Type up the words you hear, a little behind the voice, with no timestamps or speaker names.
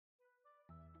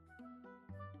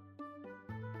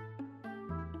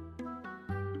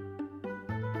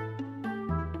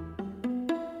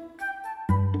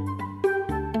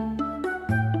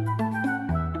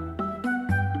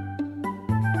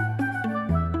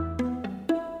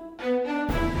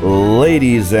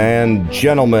Ladies and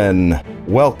gentlemen,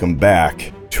 welcome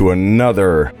back to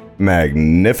another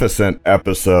magnificent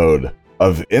episode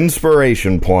of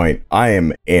Inspiration Point. I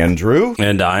am Andrew.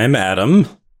 And I am Adam.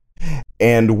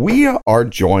 And we are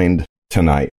joined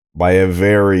tonight by a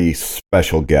very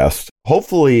special guest.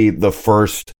 Hopefully the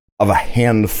first of a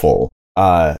handful.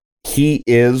 He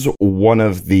is one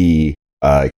of the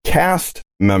cast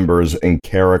members and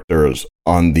characters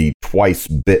on the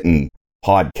Twice-Bitten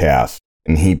podcast.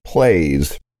 And he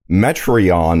plays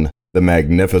Metrion the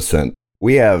Magnificent.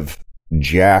 We have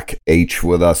Jack H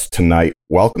with us tonight.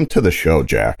 Welcome to the show,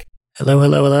 Jack.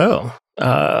 Hello.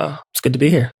 It's good to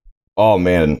be here. Oh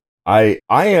man, I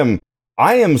am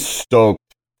stoked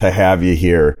to have you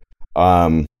here.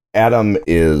 Adam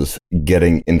is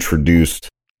getting introduced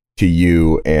to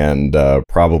you and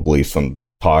probably some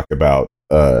talk about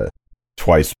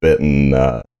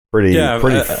Twice-Bitten. Pretty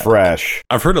fresh.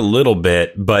 I've heard a little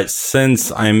bit, but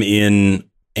since I'm in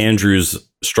Andrew's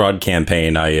Strahd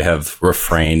campaign, I have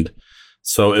refrained.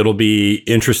 So it'll be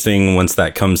interesting once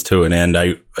that comes to an end.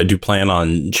 I do plan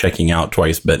on checking out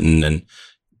Twice-Bitten and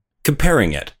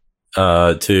comparing it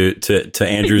to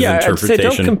Andrew's interpretation. I'd say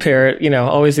don't compare it.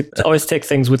 Always take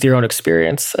things with your own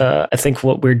experience. I think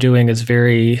what we're doing is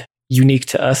very unique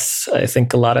to us. I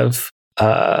think a lot of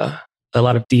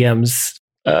DMs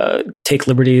take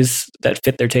liberties that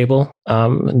fit their table.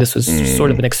 And this was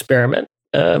sort of an experiment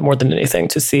more than anything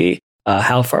to see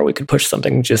how far we could push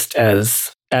something just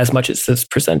as much as it's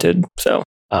presented. So,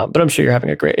 but I'm sure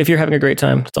if you're having a great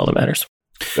time, that's all that matters.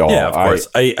 Oh, yeah, of course.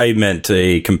 I meant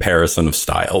a comparison of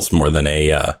styles more than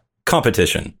a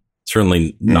competition.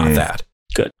 Certainly not that.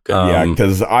 Good. Yeah,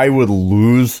 because I would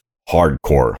lose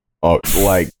hardcore.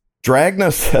 Like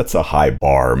Dragna sets a high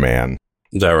bar, man.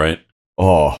 Is that right?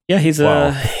 Oh, yeah. He's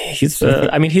a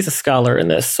scholar in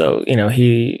this. So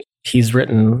he's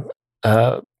written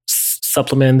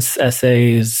supplements,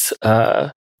 essays.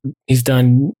 He's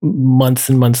done months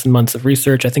and months and months of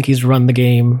research. I think he's run the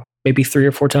game maybe 3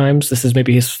 or 4 times. This is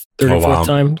maybe his third or fourth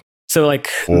time. So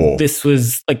This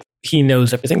was he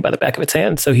knows everything by the back of its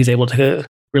hand. So he's able to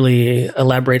really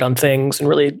elaborate on things and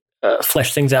really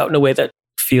flesh things out in a way that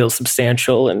feels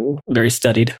substantial and very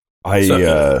studied.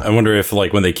 I wonder if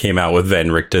when they came out with Van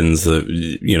Richten's,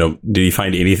 did he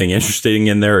find anything interesting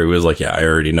in there? Or he was like, yeah, I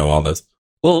already know all this.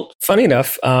 Well, funny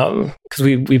enough, because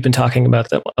we've been talking about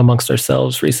that amongst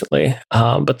ourselves recently.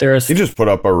 But he just put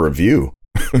up a review.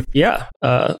 Yeah,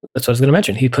 that's what I was going to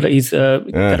mention. He's got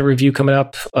a review coming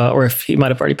up, or if he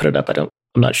might have already put it up, I'm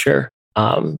not sure.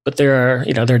 But there are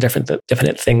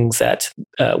definite things that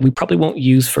we probably won't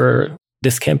use for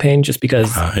this campaign just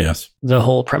because the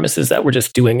whole premise is that we're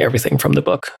just doing everything from the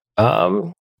book.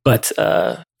 But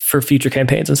for future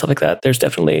campaigns and stuff like that, there's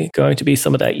definitely going to be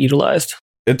some of that utilized.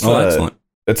 Excellent.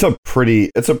 It's a pretty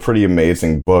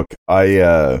amazing book.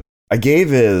 I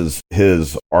gave his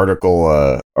article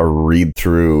a read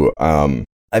through. I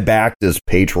backed his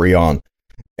Patreon,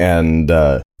 and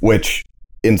which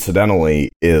incidentally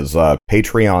is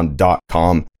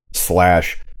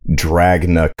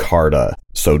patreon.com/Dragnacarta.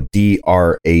 So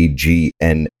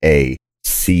DRAGNACARTA.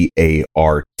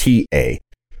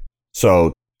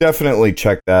 So definitely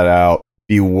check that out.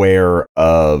 Beware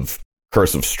of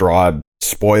Curse of Strahd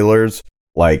spoilers.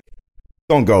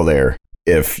 Don't go there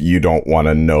if you don't want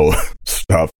to know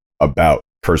stuff about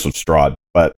Curse of Strahd.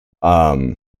 But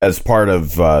as part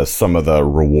of some of the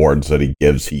rewards that he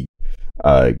gives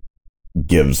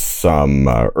some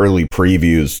early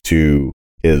previews to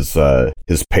his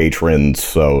patrons.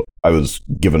 So I was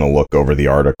given a look over the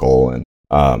article, and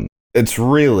it's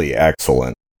really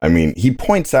excellent. I mean, he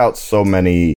points out so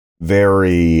many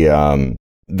very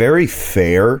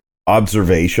fair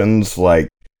observations.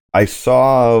 I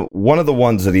saw one of the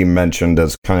ones that he mentioned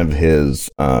as kind of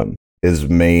his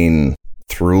main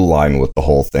through line with the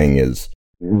whole thing is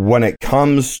when it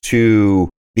comes to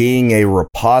being a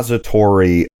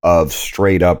repository of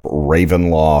straight up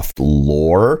Ravenloft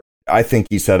lore. I think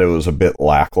he said it was a bit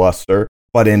lackluster,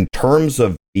 but in terms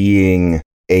of being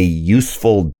a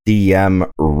useful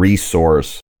DM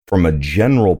resource from a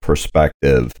general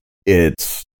perspective,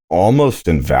 it's almost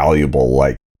invaluable.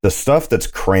 The stuff that's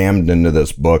crammed into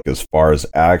this book as far as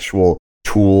actual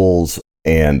tools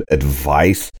and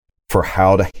advice for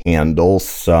how to handle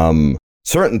some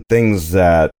certain things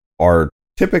that are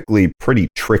typically pretty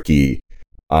tricky.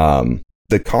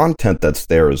 The content that's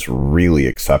there is really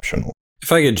exceptional.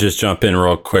 If I could just jump in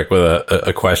real quick with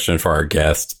a question for our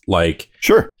guest,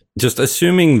 sure. Just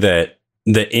assuming that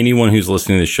anyone who's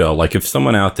listening to the show, if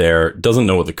someone out there doesn't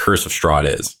know what the Curse of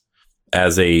Strahd is,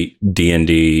 as a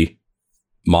D&D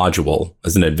module,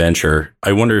 as an adventure.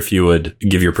 I wonder if you would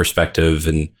give your perspective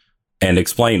and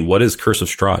explain what is Curse of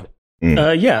Strahd.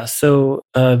 Yeah. So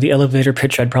the elevator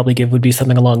pitch I'd probably give would be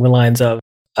something along the lines of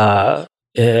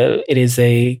it is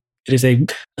a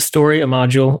story, a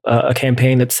module, a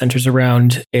campaign that centers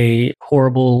around a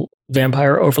horrible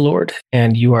vampire overlord,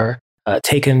 and you are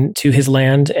taken to his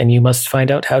land, and you must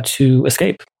find out how to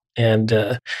escape. And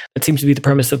that seems to be the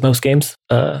premise of most games,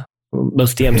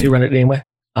 most DMs who run it anyway.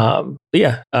 But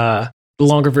yeah, the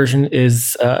longer version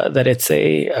is that it's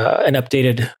an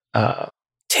updated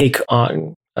take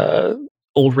on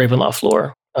old Ravenloft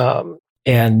lore,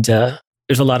 and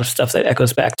there's a lot of stuff that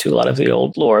echoes back to a lot of the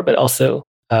old lore, but also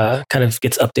kind of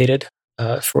gets updated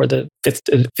for the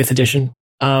fifth edition.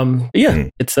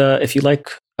 It's if you like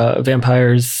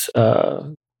vampires,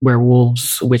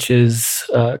 werewolves, witches,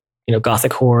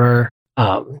 gothic horror,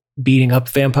 beating up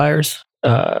vampires.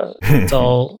 It's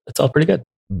all pretty good.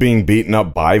 Being beaten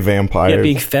up by vampires,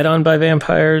 being fed on by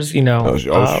vampires.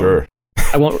 Sure.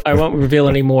 I won't reveal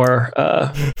any more.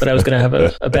 But I was going to have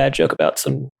a bad joke about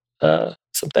some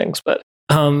things, but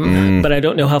I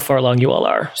don't know how far along you all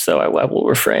are, so I will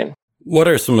refrain. What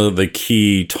are some of the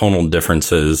key tonal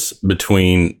differences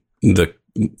between the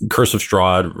Curse of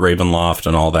Strahd, Ravenloft,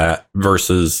 and all that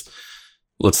versus,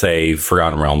 let's say,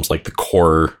 Forgotten Realms, like the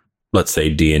core, let's say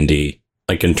D&D,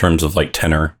 like in terms of like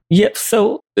tenor? Yeah,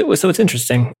 so it's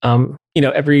interesting.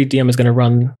 Every DM is going to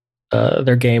run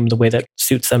their game the way that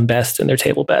suits them best and their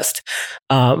table best.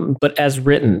 But as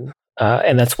written,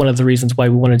 and that's one of the reasons why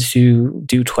we wanted to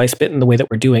do Twice-Bitten the way that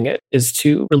we're doing it, is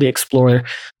to really explore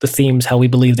the themes, how we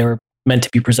believe they were meant to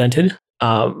be presented.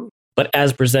 But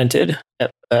as presented,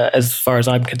 as far as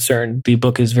I'm concerned, the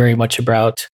book is very much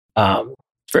about,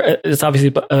 it's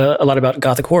obviously a lot about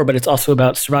gothic horror, but it's also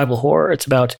about survival horror. It's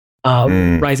about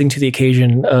rising to the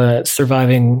occasion,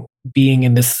 surviving, being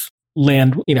in this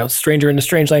land, stranger in a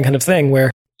strange land kind of thing,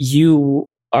 where you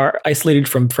are isolated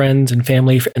from friends and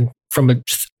family and from a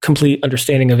just complete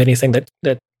understanding of anything that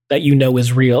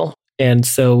is real. And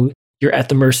so you're at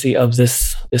the mercy of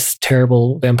this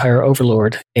terrible vampire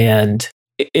overlord. And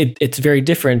it's very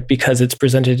different because it's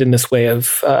presented in this way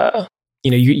of,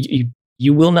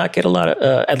 you will not get a lot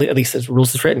of, at least as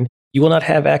rules is written, you will not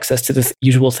have access to the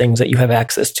usual things that you have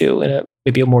access to in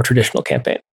maybe a more traditional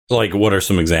campaign. Like, what are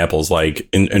some examples, like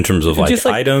in terms of like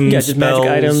items, just spells?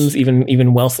 Magic items,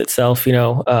 even wealth itself,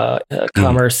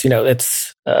 commerce,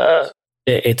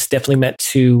 it's definitely meant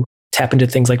to tap into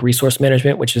things like resource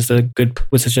management, which is a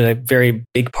very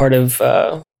big part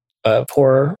of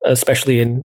horror, especially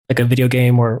in like a video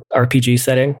game or RPG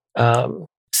setting.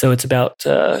 So it's about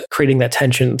creating that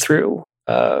tension through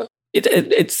So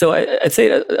I'd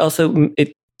say also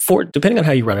depending on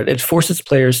how you run it, it forces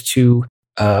players to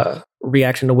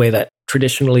react in a way that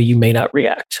traditionally you may not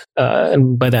react.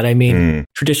 And by that I mean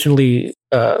traditionally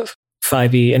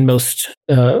 5e and most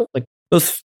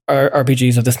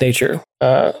RPGs of this nature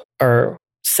are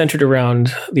centered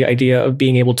around the idea of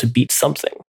being able to beat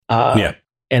something. And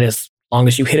as long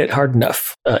as you hit it hard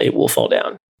enough, it will fall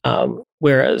down.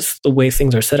 Whereas the way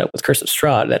things are set up with Curse of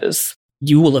Strahd, that is,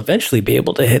 you will eventually be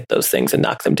able to hit those things and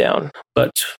knock them down.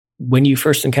 But when you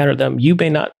first encounter them, you may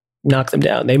not knock them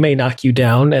down. They may knock you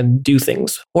down and do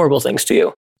horrible things to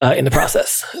you in the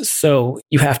process. So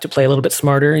you have to play a little bit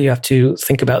smarter. You have to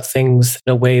think about things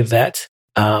in a way that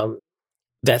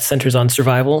that centers on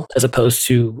survival as opposed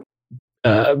to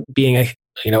being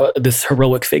this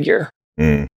heroic figure.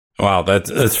 Wow,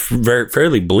 that's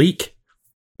fairly bleak.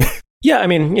 Yeah, I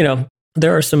mean,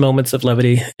 there are some moments of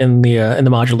levity in the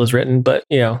module as written, but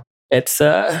it's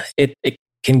it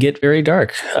can get very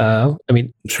dark. I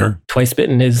mean, sure.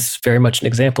 Twice-Bitten is very much an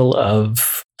example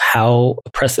of how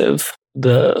oppressive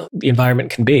the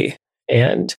environment can be,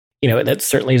 and that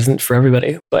certainly isn't for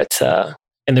everybody. But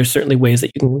and there's certainly ways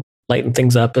that you can lighten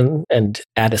things up and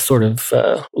add a sort of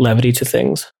levity to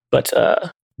things. But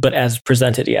as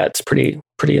presented, yeah, it's pretty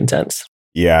intense.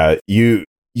 Yeah, you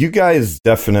guys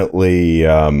definitely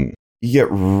you get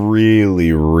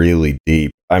really, really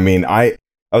deep. I mean, I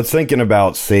was thinking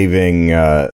about saving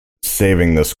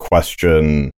this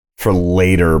question for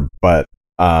later, but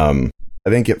I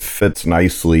think it fits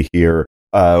nicely here.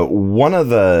 One of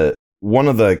the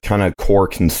kind of core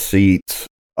conceits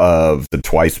of the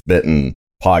Twice-Bitten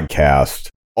podcast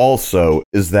also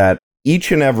is that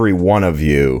each and every one of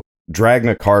you,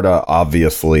 Dragna Carta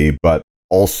obviously, but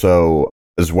also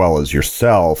as well as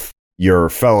yourself, your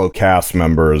fellow cast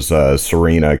members,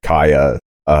 Serena, Kaya,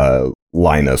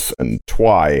 Linus, and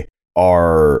Twy,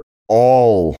 are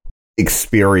all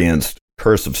experienced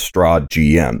Curse of Strahd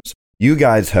GMs. You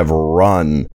guys have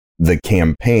run the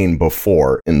campaign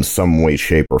before in some way,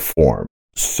 shape, or form.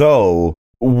 So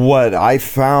what I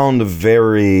found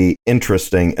very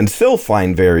interesting, and still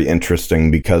find very interesting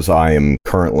because I am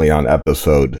currently on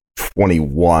episode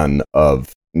 21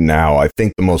 of now, I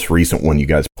think the most recent one you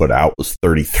guys put out was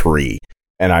 33.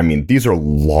 And I mean, these are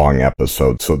long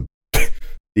episodes, so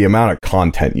the amount of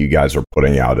content you guys are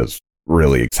putting out is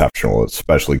really exceptional,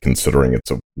 especially considering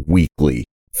it's a weekly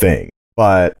thing.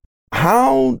 But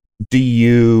how do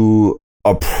you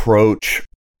approach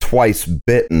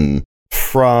Twice-Bitten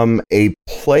from a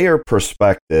player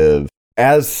perspective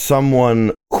as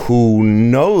someone who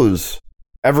knows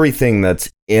everything that's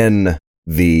in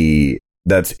the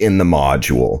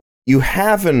module? You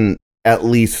have at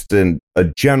least a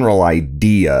general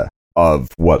idea of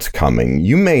what's coming.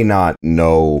 You may not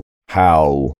know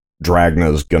how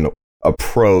Dragna's going to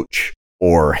approach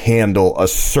or handle a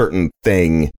certain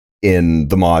thing in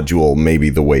the module maybe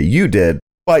the way you did,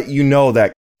 but you know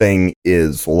that thing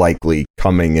is likely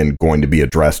coming and going to be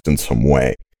addressed in some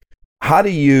way. How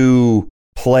do you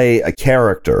play a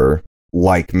character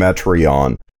like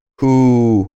Metrion,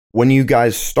 who, when you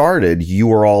guys started, you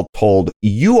were all told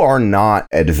you are not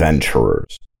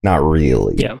adventurers? Not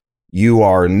really. Yeah. You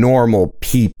are normal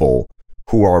people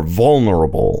who are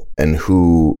vulnerable and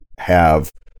who have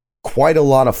quite a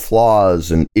lot of flaws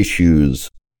and issues.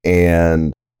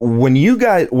 And when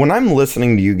I'm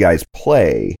listening to you guys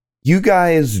play, you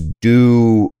guys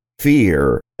do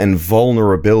fear and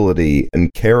vulnerability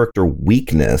and character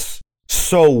weakness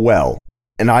so well.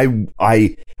 And I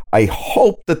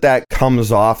hope that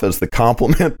comes off as the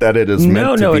compliment that it is meant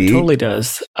to be. No, it totally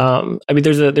does. I mean,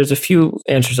 there's a few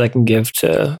answers I can give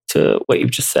to what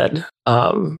you've just said.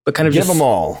 But kind of give them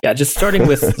all. Yeah, just starting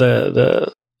with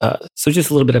so just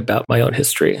a little bit about my own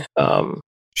history.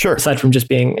 Sure. Aside from just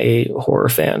being a horror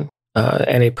fan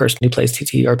and a person who plays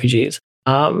TTRPGs,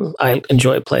 I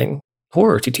enjoy playing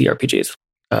horror TTRPGs.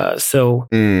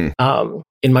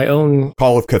 In my own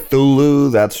Call of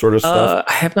Cthulhu, that sort of stuff.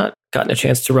 I have not gotten a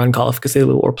chance to run Call of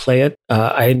Cthulhu or play it.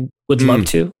 I would love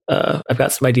to. I've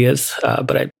got some ideas,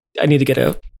 but I need to get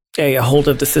a hold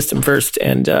of the system first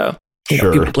and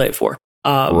people to play it for.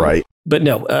 Right. But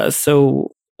no.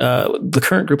 So the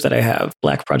current group that I have,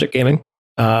 Black Project Gaming,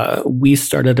 we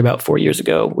started about 4 years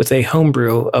ago with a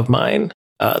homebrew of mine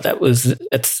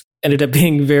it's ended up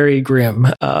being very grim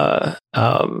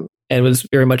and was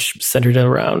very much centered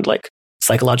around like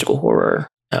psychological horror.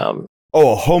 A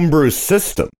homebrew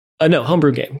system? No,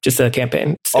 homebrew game, just a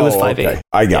campaign. It was 5e. Okay.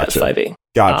 I got you. It was 5e.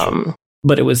 Gotcha.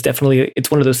 But it was definitely,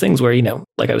 it's one of those things where,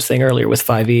 like I was saying earlier with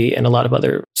 5e and a lot of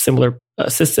other similar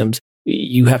systems,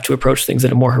 you have to approach things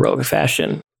in a more heroic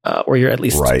fashion, or you're at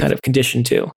least kind of conditioned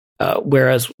to.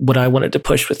 Whereas what I wanted to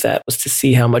push with that was to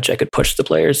see how much I could push the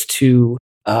players to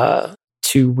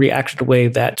react in a way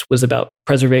that was about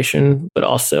preservation, but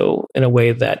also in a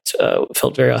way that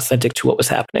felt very authentic to what was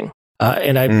happening.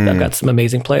 And I've got some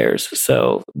amazing players.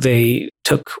 So they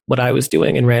took what I was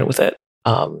doing and ran with it.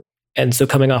 And so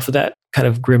coming off of that kind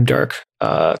of grimdark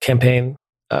campaign,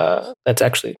 that's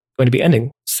actually going to be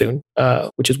ending soon,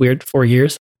 which is weird, 4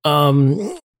 years.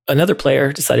 Another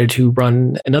player decided to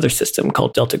run another system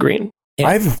called Delta Green.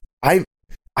 And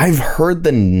I've heard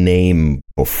the name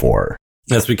before.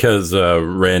 That's because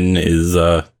Ren is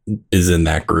in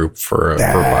that group for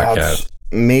Black Cat.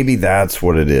 Maybe that's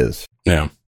what it is. Yeah.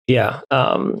 Yeah.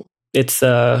 It's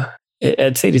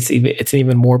I'd say it's an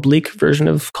even more bleak version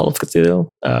of Call of Cthulhu.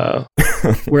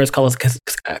 Whereas Call of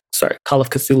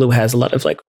Cthulhu has a lot of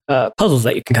like puzzles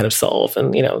that you can kind of solve,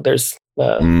 and there's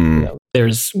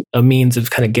there's a means of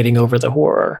kind of getting over the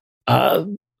horror.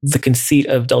 The conceit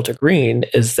of Delta Green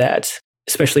is that,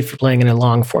 especially if you're playing in a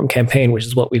long form campaign, which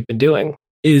is what we've been doing,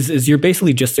 is you're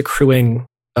basically just accruing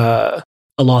a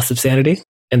loss of sanity,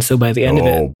 and so by the end of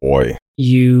it,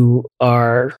 you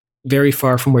are very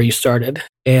far from where you started,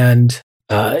 and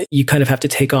you kind of have to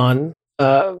take on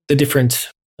the different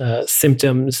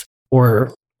symptoms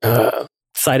or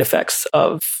side effects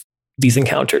of these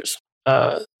encounters.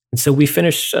 And so we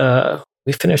finished our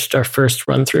first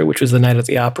run through, which was the Night at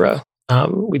the Opera.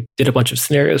 We did a bunch of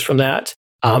scenarios from that,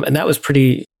 and that was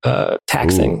pretty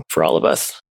taxing for all of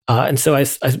us. And so I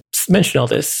mentioned all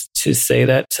this to say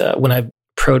that when I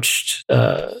approached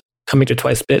coming to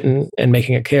Twice-Bitten and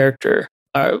making a character,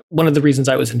 one of the reasons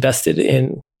I was invested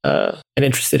in and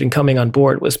interested in coming on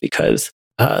board was because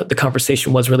the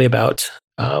conversation was really about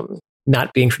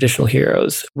not being traditional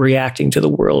heroes, reacting to the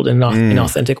world in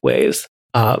authentic ways.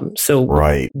 So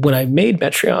when I made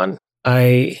Metrion,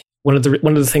 one of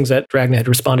the things that Dragna had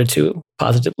responded to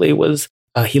positively was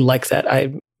he liked that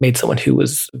I made someone who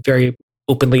was very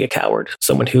openly a coward,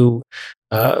 someone who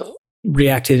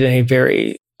reacted in a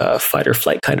very fight or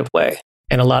flight kind of way.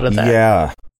 And a lot of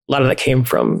that came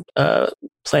from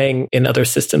playing in other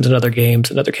systems and other games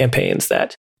and other campaigns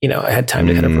that, I had time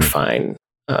to kind of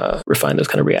refine those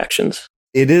kind of reactions.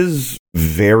 It is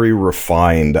very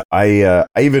refined. I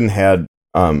even had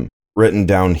written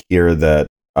down here that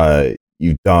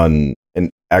you've done an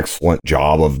excellent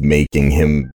job of making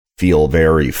him feel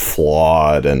very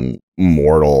flawed and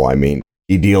mortal. I mean,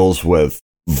 he deals with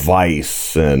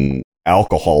vice and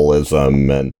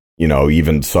alcoholism and,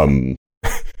 even some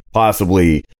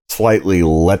possibly slightly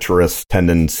lecherous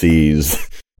tendencies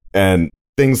and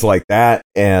things like that.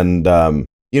 And,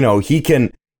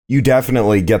 you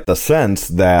definitely get the sense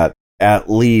that at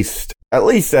least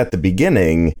at the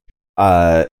beginning,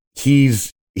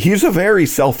 he's a very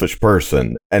selfish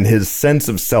person, and his sense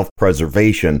of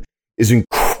self-preservation is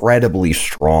incredibly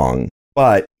strong,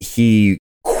 but he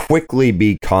quickly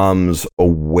becomes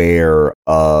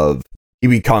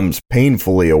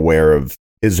painfully aware of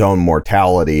his own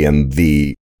mortality and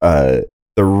the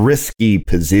risky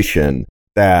position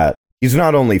that he's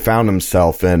not only found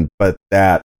himself in, but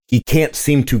that he can't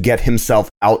seem to get himself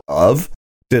out of,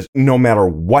 no matter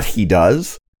what he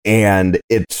does. And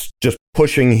it's just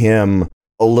pushing him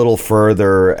a little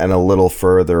further and a little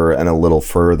further and a little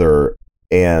further.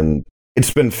 And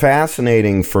it's been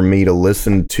fascinating for me to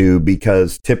listen to,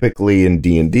 because typically in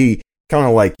D&D, kind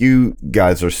of like you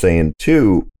guys are saying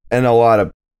too, and a lot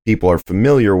of people are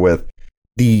familiar with,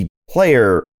 the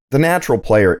natural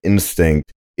player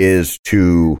instinct is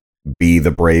to be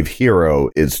the brave hero,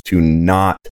 is to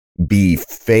not be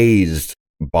fazed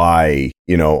by,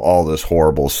 all this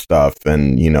horrible stuff,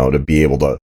 and, to be able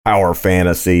to power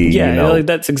fantasy. Yeah,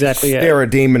 that's exactly stare a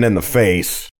demon in the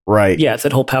face. Right. Yeah, it's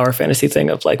that whole power fantasy thing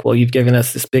of like, well, you've given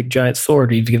us this big giant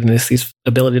sword, or you've given us this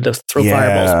ability to throw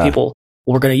fireballs at people.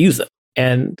 Well, we're going to use them.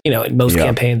 And, in most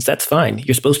campaigns, that's fine.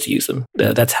 You're supposed to use them.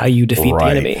 That's how you defeat the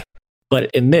enemy.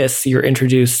 But in this, you're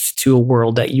introduced to a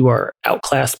world that you are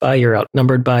outclassed by, you're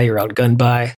outnumbered by, you're outgunned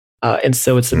by. And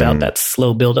so it's about that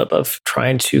slow buildup of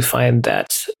trying to find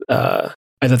that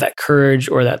either that courage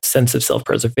or that sense of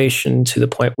self-preservation to the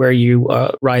point where you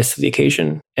rise to the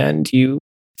occasion and you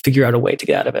figure out a way to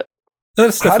get out of it.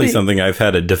 That's definitely something I've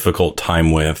had a difficult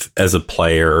time with as a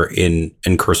player in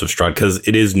Curse of Strahd, because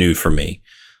it is new for me.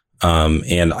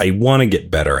 And I want to get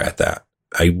better at that.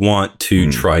 I want to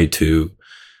try to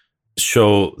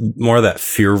show more of that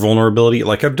fear vulnerability.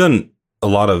 Like, I've done a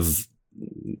lot of,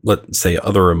 let's say,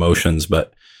 other emotions,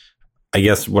 but I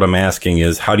guess what I'm asking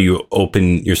is, how do you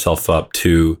open yourself up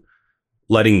to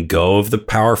letting go of the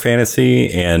power fantasy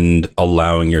and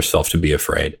allowing yourself to be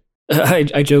afraid?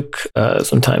 I joke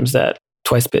sometimes that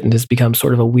Twice-Bitten has become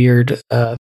sort of a weird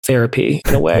therapy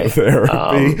in a way,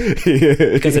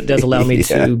 because it does allow me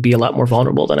to be a lot more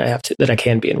vulnerable than I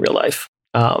can be in real life.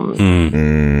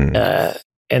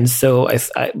 And so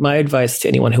my advice to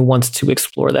anyone who wants to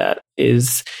explore that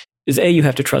is you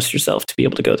have to trust yourself to be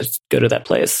able to go to that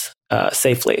place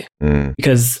safely,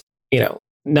 because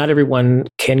not everyone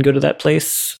can go to that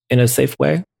place in a safe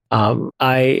way.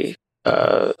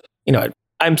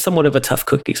 I'm somewhat of a tough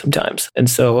cookie sometimes, and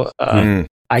so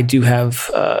I do have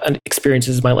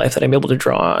experiences in my life that I'm able to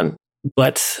draw on,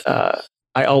 but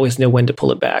I always know when to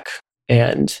pull it back.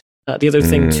 And the other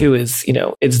thing too is,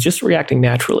 it's just reacting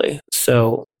naturally.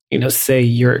 So, say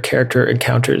your character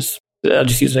encounters, I'll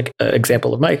just use an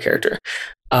example of my character.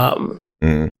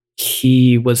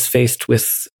 He was faced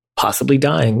with possibly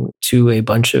dying to a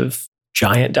bunch of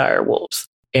giant dire wolves.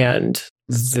 And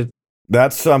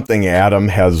that's something Adam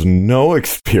has no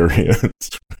experience.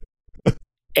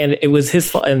 And it was his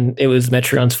fault, and it was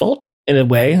Metrion's fault in a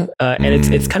way. And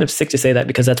it's kind of sick to say that,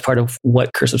 because that's part of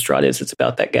what Curse of Strahd is. It's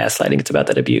about that gaslighting. It's about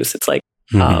that abuse. It's like,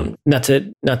 not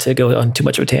to go on too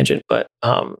much of a tangent, but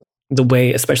the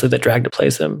way, especially that Dragna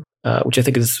plays him, which I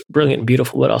think is brilliant and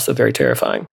beautiful, but also very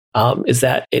terrifying, is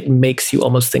that it makes you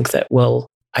almost think that, well,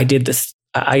 I did this.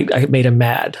 I made him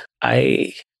mad.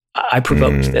 I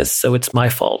provoked this, so it's my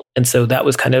fault. And so that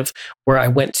was kind of where I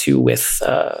went to with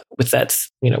that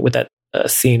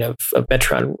scene of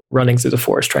Metrion running through the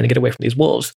forest trying to get away from these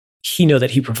wolves. He knows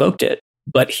that he provoked it,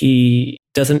 but he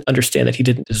doesn't understand that he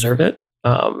didn't deserve it,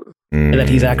 and that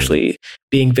he's actually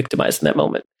being victimized in that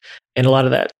moment. And a lot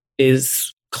of that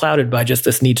is clouded by just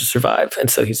this need to survive. And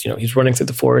so he's running through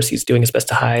the forest. He's doing his best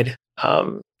to hide.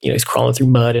 He's crawling through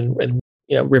mud and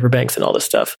riverbanks and all this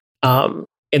stuff.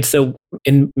 And so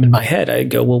in my head, I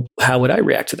go, well, how would I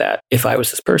react to that if I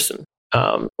was this person?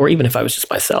 Or even if I was just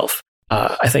myself?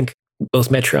 I think both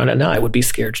Metrion and I would be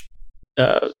scared,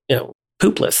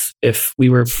 poopless if we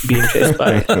were being chased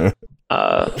by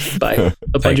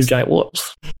a bunch of giant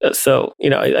wolves. So,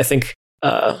 I think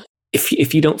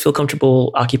if you don't feel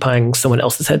comfortable occupying someone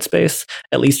else's headspace,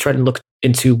 at least try to look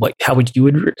into how would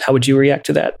you react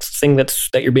to that thing that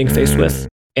you're being faced with,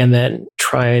 and then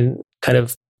try and kind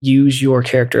of use your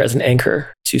character as an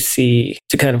anchor to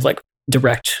kind of like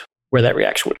direct where that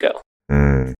reaction would go.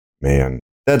 Man,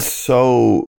 that's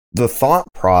so. The thought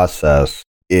process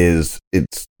is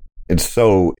it's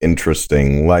so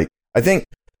interesting. Like, I think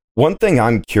one thing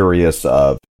I'm curious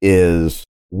of is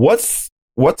what's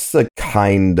the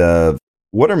kind of,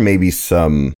 what are maybe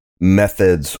some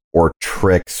methods or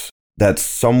tricks that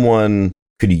someone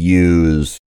could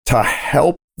use to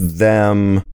help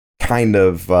them kind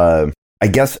of, I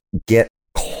guess, get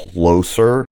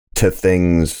closer to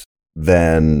things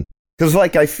than, because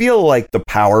like I feel like the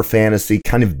power fantasy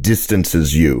kind of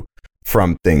distances you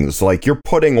from things. Like you're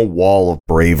putting a wall of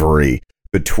bravery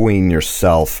between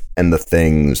yourself and the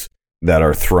things that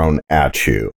are thrown at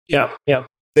you. Yeah.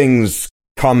 Things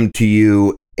come to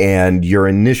you and your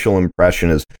initial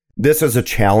impression is, this is a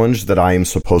challenge that I am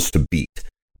supposed to beat.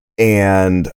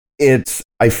 And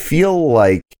I feel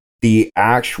like the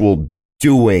actual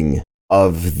doing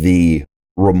of the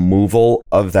removal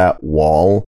of that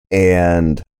wall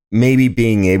and maybe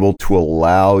being able to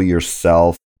allow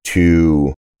yourself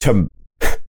to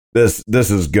this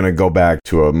is going to go back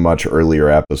to a much earlier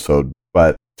episode,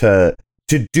 but to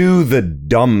do the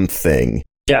dumb thing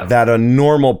that a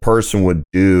normal person would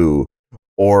do,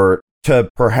 or to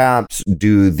perhaps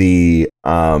do the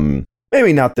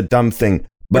maybe not the dumb thing,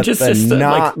 but just the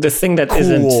thing that cool.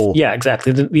 isn't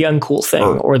exactly the uncool thing,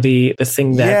 or the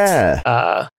thing that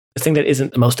the thing that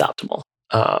isn't the most optimal.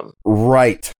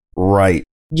 Right.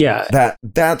 Yeah.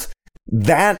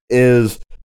 That is,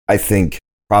 I think,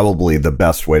 probably the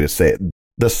best way to say it.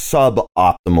 The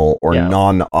suboptimal or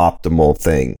non-optimal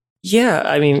thing. Yeah,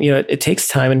 I mean, it takes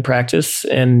time and practice,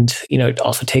 and it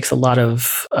also takes a lot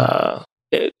of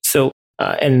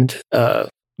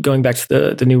going back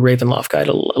to the new Ravenloft guide,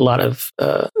 a lot of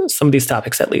some of these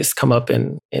topics at least come up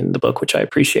in the book, which I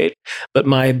appreciate. But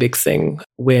my big thing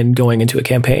when going into a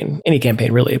campaign, any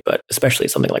campaign really, but especially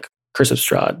something like Curse of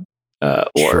Strahd,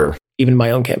 or even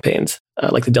my own campaigns,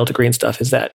 like the Delta Green stuff,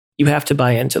 is that you have to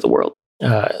buy into the world.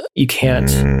 You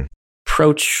can't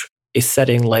approach a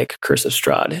setting like Curse of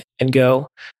Strahd and go,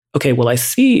 okay, well, I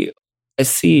see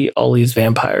all these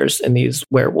vampires and these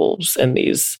werewolves and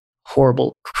these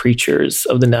horrible creatures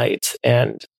of the night,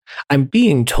 and I'm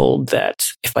being told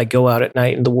that if I go out at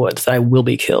night in the woods, I will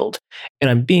be killed. And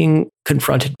I'm being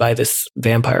confronted by this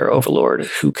vampire overlord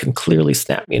who can clearly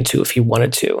snap me in two if he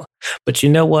wanted to. But you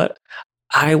know what?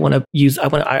 I don't want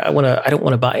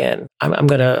to buy in.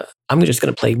 I'm just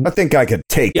gonna play. I think I could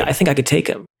take him. I think I could take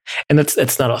him. And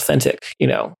that's not authentic,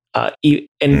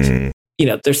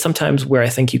 there's sometimes where I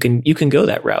think you can go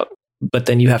that route, but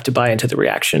then you have to buy into the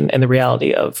reaction and the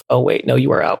reality of, oh wait, no,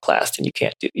 you are outclassed and you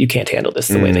can't handle this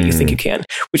the way that you think you can,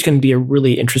 which can be a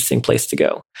really interesting place to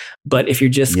go. But if you're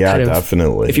just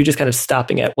definitely, if you're just kind of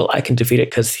stopping at, well, I can defeat it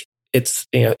because it's,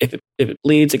 if it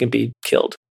bleeds, it can be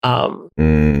killed.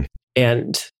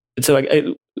 And so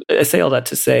I say all that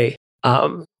to say,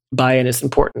 buy-in is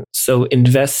important. So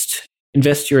invest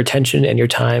your attention and your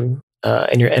time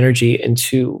and your energy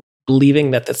into believing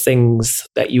that the things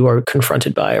that you are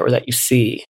confronted by or that you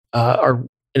see are,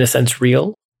 in a sense,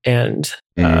 real, and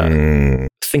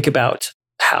think about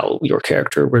how your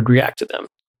character would react to them.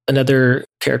 Another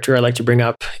character I like to bring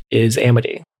up is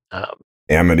Amity.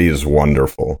 Amity is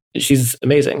wonderful. She's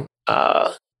amazing.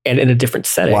 And in a different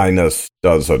setting. Linus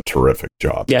does a terrific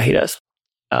job. Yeah, he does.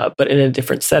 But in a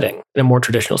different setting, in a more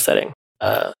traditional setting.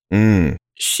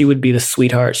 She would be the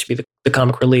sweetheart. She'd be the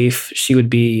comic relief. She would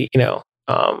be,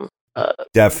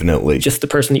 definitely just the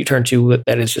person you turn to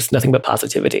that is just nothing but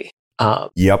positivity.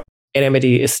 Yep. And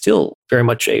Amity is still very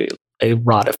much a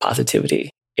rod of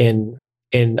positivity in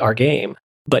our game,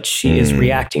 but she is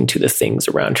reacting to the things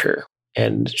around her,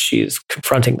 and she's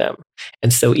confronting them.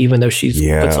 And so even though she's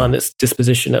puts on this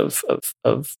disposition of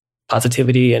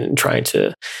positivity and trying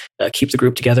to keep the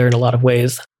group together in a lot of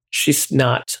ways, she's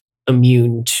not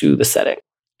immune to the setting.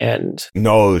 And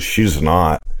no, she's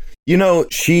not.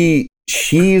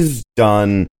 She's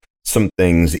done some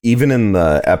things, even in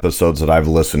the episodes that I've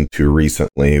listened to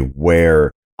recently,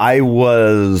 where I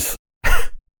was,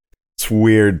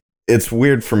 it's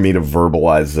weird for me to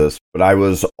verbalize this, but I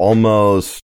was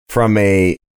almost, from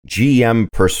a GM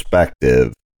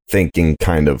perspective, thinking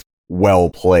kind of well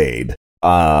played.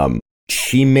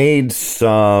 She made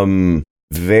some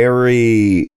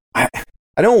very, I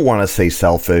don't want to say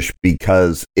selfish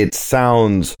because it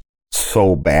sounds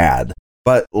so bad,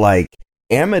 but like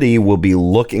Amity will be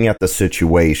looking at the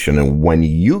situation, and when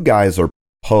you guys are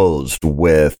posed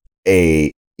with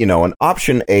a an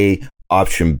option A,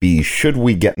 option B. Should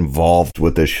we get involved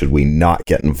with this? Should we not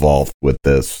get involved with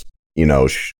this?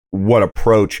 What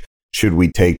approach should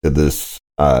we take to this,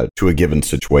 to a given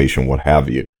situation, what have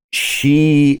you?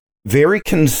 She very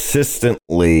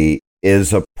consistently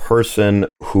is a person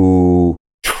who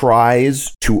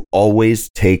tries to always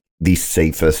take the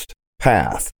safest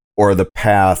path, or the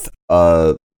path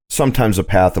sometimes a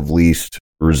path of least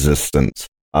resistance.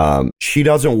 She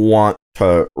doesn't want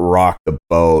to rock the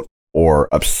boat or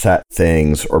upset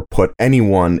things or put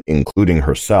anyone, including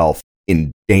herself,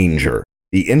 in danger.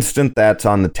 The instant that's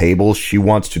on the table, she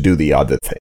wants to do the other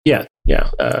thing. Yeah.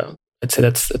 I'd say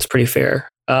that's pretty fair.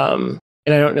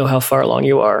 And I don't know how far along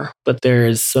you are, but there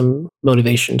is some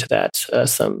motivation to that,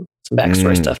 some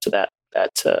backstory stuff to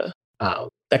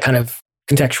that kind of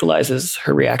contextualizes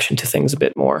her reaction to things a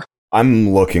bit more. I'm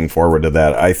looking forward to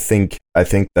that. I think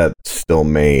that still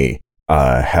may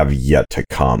have yet to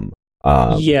come.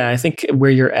 Yeah, I think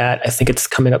where you're at, I think it's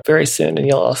coming up very soon, and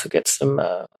you'll also get some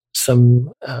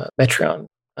Metrion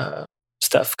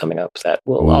stuff coming up that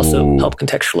will also help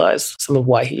contextualize some of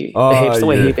why he behaves the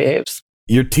way he behaves.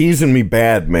 You're teasing me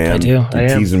bad, man. I do. You're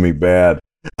teasing me bad.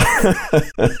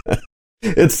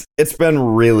 It's been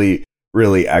really,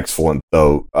 really excellent,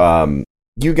 though.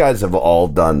 You guys have all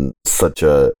done such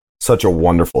a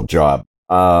wonderful job.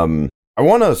 I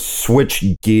want to switch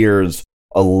gears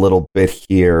a little bit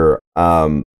here.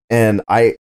 And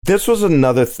this was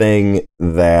another thing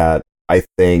that I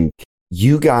think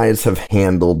you guys have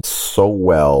handled so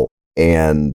well,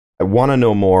 and I want to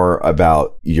know more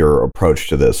about your approach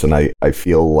to this. And I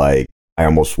feel like I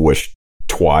almost wish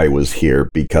Twy was here,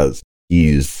 because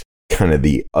he's kind of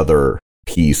the other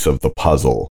piece of the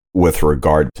puzzle with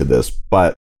regard to this.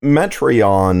 But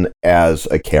Metrion as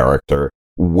a character,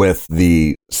 with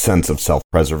the sense of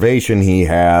self-preservation he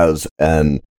has,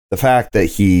 and the fact that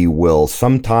he will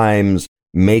sometimes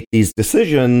make these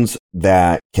decisions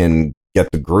that can get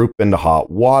the group into hot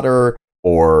water,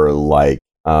 or like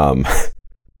or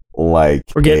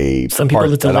get some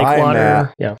people into lake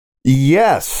water. Yeah.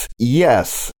 Yes.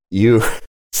 You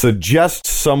suggest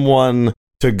someone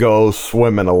to go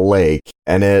swim in a lake,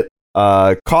 and it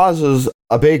causes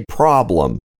a big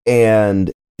problem.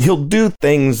 And he'll do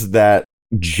things that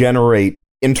generate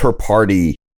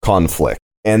inter-party conflict.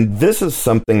 And this is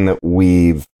something that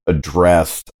we've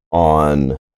addressed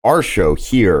on our show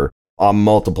here on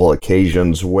multiple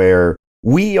occasions, where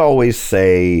we always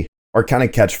say our kind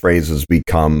of catchphrases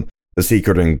become the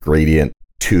secret ingredient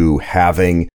to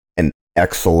having an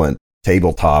excellent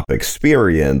tabletop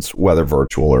experience, whether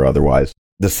virtual or otherwise.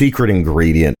 The secret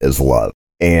ingredient is love.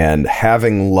 And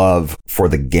having love for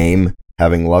the game,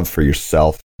 having love for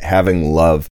yourself, having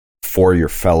love for your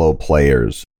fellow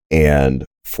players, and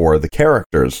for the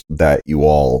characters that you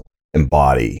all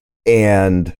embody,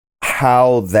 and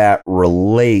how that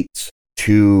relates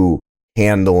to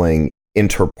handling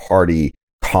inter-party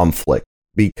conflict,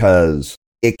 because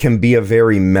it can be a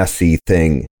very messy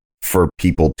thing for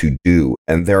people to do.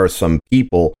 And there are some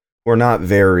people who are not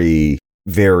very,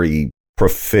 very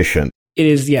proficient. It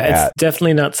is, it's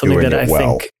definitely not something that I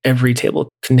think every table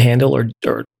can handle or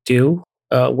do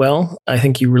well. I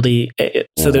think you really,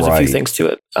 so there's a few things to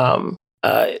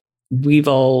it. We've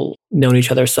all known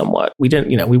each other somewhat. We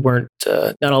didn't, we weren't,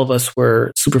 not all of us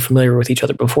were super familiar with each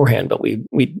other beforehand, but we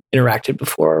interacted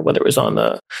before, whether it was on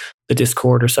the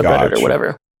Discord or subreddit or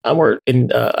whatever. I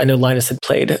know Linus had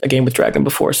played a game with Dragon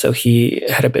before, so he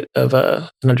had a bit of an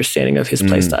understanding of his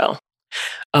play style.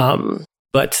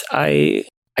 But I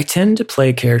tend to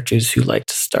play characters who like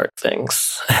to start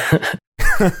things.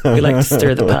 We like to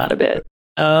stir the pot a bit.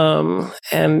 And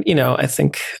I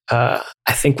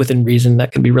think within reason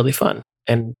that can be really fun.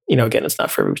 And, again, it's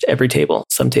not for every table.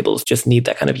 Some tables just need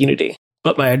that kind of unity.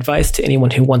 But my advice to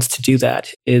anyone who wants to do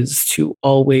that is to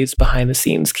always behind the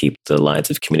scenes keep the lines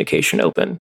of communication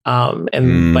open.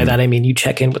 And by that, I mean, you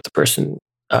check in with the person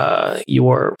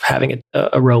you're having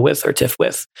a row with or tiff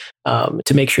with,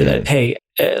 to make sure that, hey,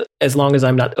 as long as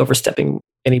I'm not overstepping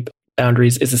any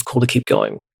boundaries, is this cool to keep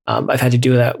going? I've had to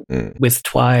do that with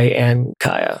Twy and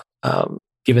Kaya,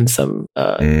 given some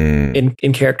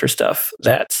in character stuff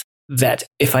that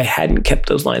if I hadn't kept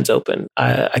those lines open,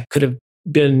 I could have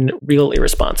been real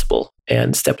irresponsible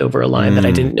and stepped over a line that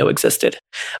I didn't know existed.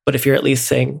 But if you're at least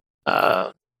saying,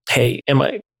 hey,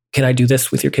 can I do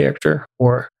this with your character?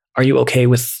 Or are you okay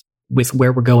with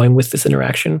where we're going with this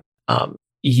interaction?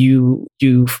 You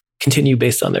continue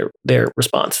based on their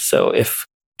response. So if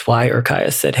Twy or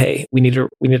Kaya said, hey, we need to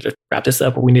wrap this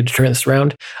up, or we need to turn this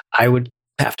around, I would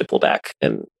have to pull back,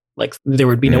 and there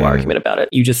would be no argument about it.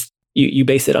 You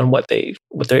base it on what they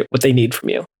need from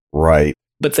you. Right.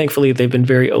 but thankfully they've been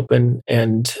very open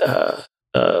and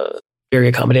very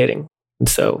accommodating. And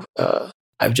so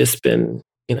I've just been,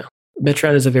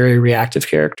 Metrion is a very reactive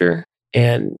character,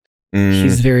 and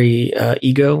he's very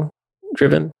ego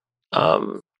driven.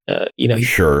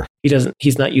 Sure.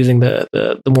 He's not using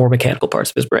the more mechanical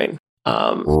parts of his brain.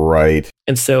 Right.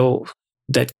 And so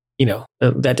that,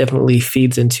 that definitely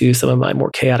feeds into some of my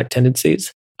more chaotic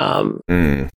tendencies.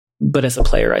 But as a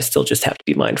player, I still just have to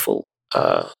be mindful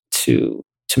to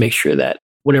make sure that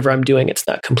whatever I'm doing, it's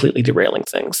not completely derailing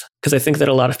things. Because I think that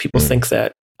a lot of people think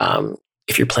that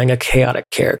if you're playing a chaotic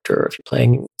character, or if you're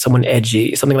playing someone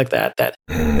edgy, something like that,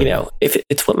 if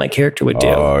it's what my character would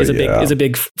do, is a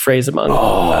big phrase among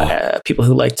people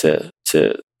who like to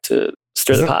stir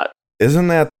the pot. Isn't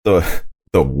that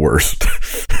the worst?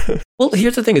 Well,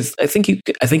 here's the thing: is I think you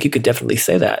could definitely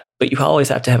say that, but you always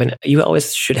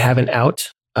should have an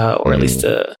out, or at least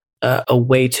a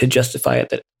way to justify it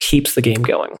that keeps the game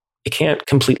going. It can't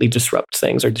completely disrupt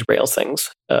things or derail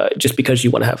things just because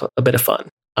you want to have a bit of fun.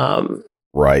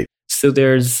 Right. So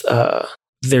there's a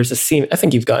scene, I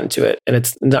think you've gotten to it, and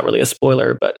it's not really a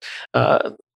spoiler, but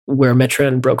where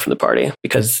Metrion broke from the party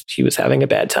because he was having a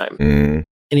bad time, and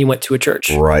he went to a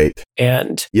church. Right.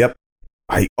 And yep.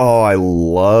 I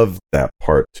love that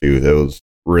part too. That was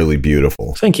really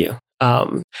beautiful. Thank you.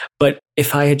 But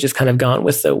if I had just kind of gone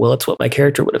with it's what my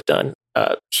character would have done,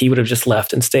 he would have just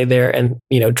left and stayed there, and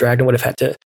Dragon would have had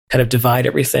to kind of divide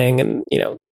everything, and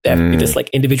that would be this like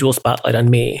individual spotlight on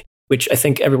me, which I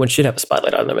think everyone should have a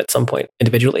spotlight on them at some point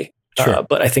individually. Sure.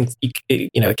 But I think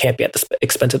it can't be at the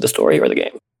expense of the story or the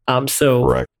game. So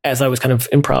Correct. As I was kind of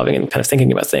improving and kind of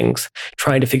thinking about things,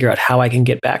 trying to figure out how I can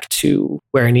get back to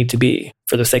where I need to be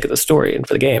for the sake of the story and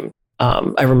for the game,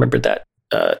 I remembered that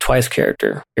Twice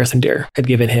character, Earthendeer, had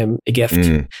given him a gift.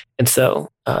 And so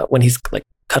when he's like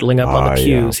cuddling up on the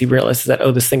pews, he realizes that,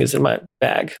 this thing is in my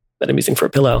bag that I'm using for a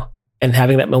pillow. And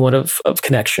having that moment of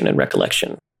connection and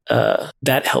recollection,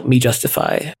 that helped me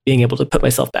justify being able to put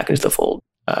myself back into the fold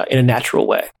in a natural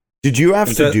way. Did you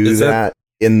have to do that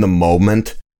in the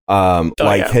moment?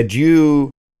 Had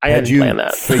you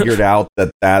figured out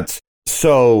that that's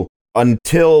so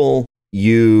until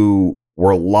you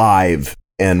were live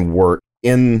and were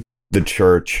in the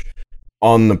church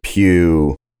on the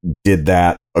pew, did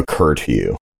that occur to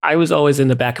you? I was always in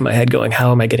the back of my head going,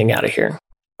 how am I getting out of here?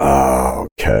 Oh,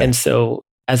 okay. And so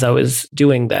as I was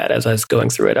doing that, as I was going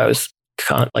through it, I was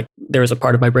there was a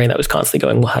part of my brain that was constantly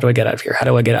going, well, how do I get out of here? How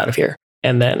do I get out of here?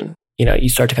 And then, you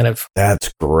start to kind of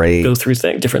that's great. Go through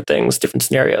different things, different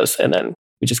scenarios. And then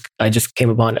I just came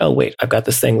upon, oh, wait, I've got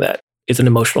this thing that is an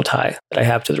emotional tie that I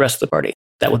have to the rest of the party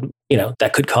that would,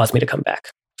 that could cause me to come back.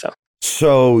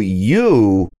 So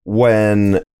you,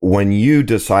 when you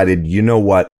decided, you know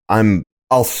what,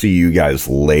 I'll see you guys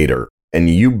later, and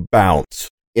you bounce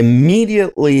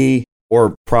immediately,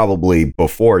 or probably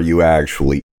before you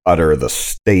actually utter the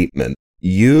statement,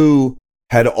 you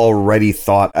had already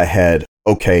thought ahead,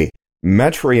 okay,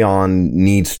 Metrion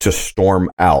needs to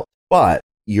storm out, but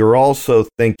you're also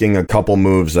thinking a couple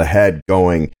moves ahead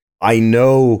going, I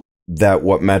know that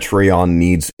what Metrion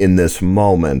needs in this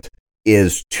moment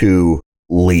is to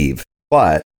leave.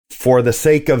 But for the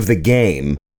sake of the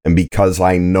game, and because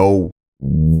I know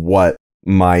what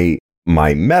my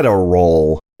meta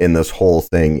role in this whole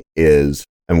thing is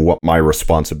and what my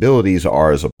responsibilities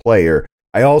are as a player,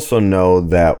 I also know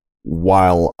that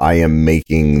while I am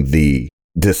making the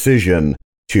decision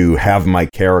to have my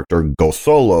character go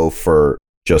solo for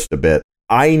just a bit,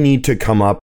 I need to come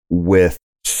up with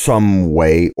some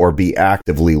way or be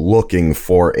actively looking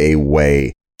for a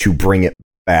way to bring it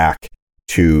back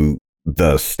to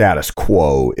the status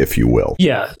quo, if you will.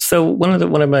 Yeah. So one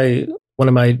of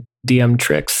my DM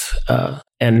tricks,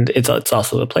 and it's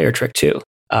also a player trick too,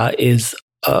 is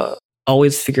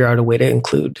always figure out a way to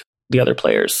include the other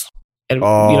players. And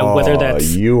whether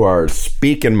that's you are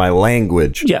speaking my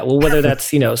language. Yeah. Well, whether that's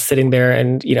sitting there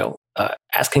and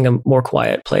asking a more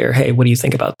quiet player, hey, what do you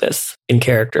think about this in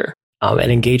character?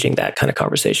 And engaging that kind of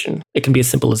conversation. It can be as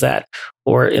simple as that,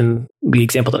 or in the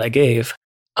example that I gave,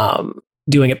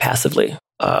 doing it passively,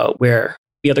 where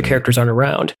the other characters aren't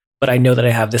around, but I know that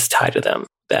I have this tie to them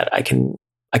that I can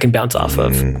bounce off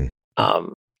of. And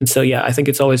so, yeah, I think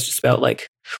it's always just about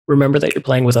remember that you're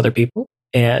playing with other people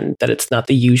and that it's not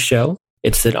the you show,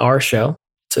 it's an our show.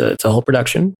 It's a whole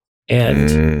production,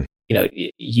 and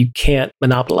you can't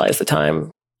monopolize the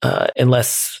time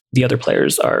unless the other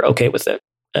players are okay with it.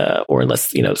 Or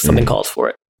unless something calls for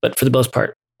it, but for the most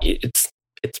part, it's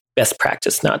best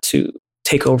practice not to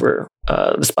take over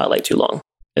the spotlight too long.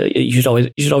 You should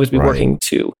always be working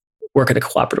to work in a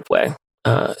cooperative way.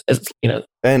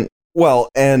 And Well,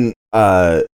 and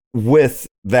with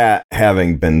that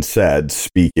having been said,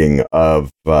 speaking of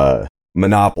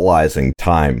monopolizing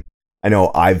time, I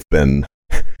know I've been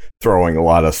throwing a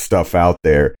lot of stuff out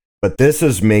there, but this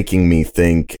is making me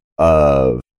think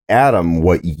of Adam,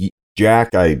 what Jack,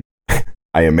 I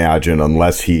imagine,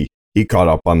 unless he caught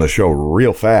up on the show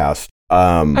real fast.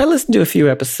 I listened to a few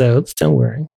episodes, don't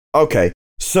worry. Okay,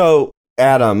 so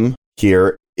Adam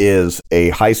here is a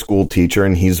high school teacher,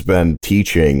 and he's been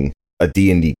teaching a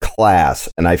D&D class,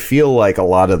 and I feel like a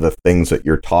lot of the things that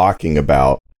you're talking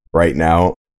about right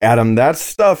now, Adam, that's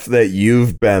stuff that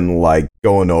you've been like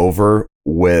going over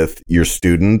with your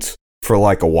students for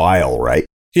like a while, right?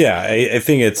 Yeah, I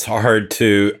think it's hard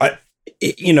to,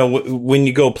 when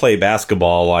you go play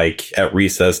basketball, like at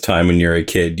recess time when you're a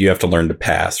kid, you have to learn to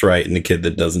pass, right? And the kid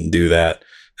that doesn't do that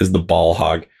is the ball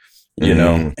hog, you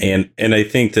know? And I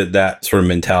think that sort of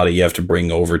mentality you have to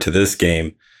bring over to this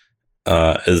game,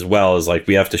 as well as like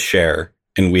we have to share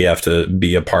and we have to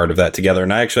be a part of that together.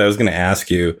 And I was going to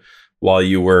ask you while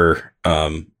you were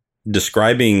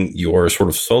describing your sort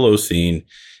of solo scene,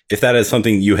 if that is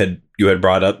something you had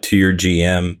brought up to your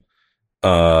GM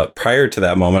prior to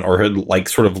that moment, or had like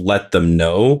sort of let them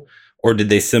know, or did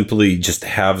they simply just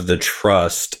have the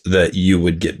trust that you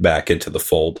would get back into the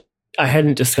fold? I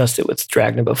hadn't discussed it with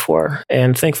Dragna before,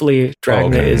 and thankfully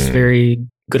Dragna is very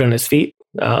good on his feet,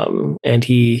 and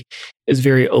he is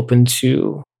very open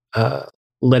to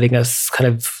letting us kind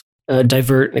of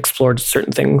divert and explore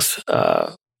certain things,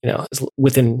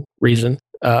 within reason.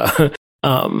 So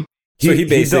he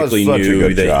basically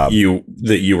knew that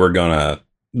you were gonna,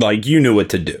 like, you knew what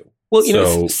to do. Well,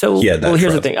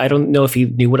 here's the thing. I don't know if he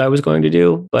knew what I was going to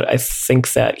do, but I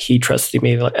think that he trusted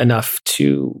me enough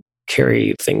to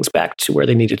carry things back to where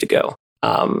they needed to go.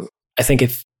 I think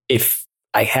if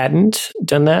I hadn't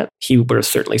done that, he would have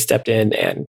certainly stepped in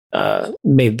and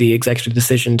made the executive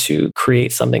decision to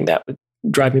create something that would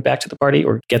drive me back to the party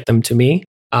or get them to me.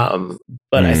 But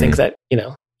I think that,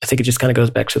 I think it just kind of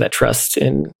goes back to that trust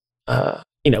in,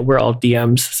 we're all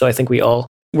DMs. So I think we're all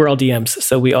DMs.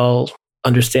 So we all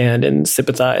understand and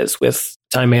sympathize with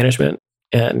time management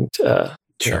and,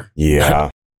 sure. Yeah.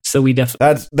 So we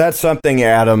definitely, that's something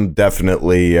Adam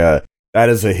definitely, that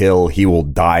is a hill he will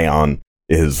die on,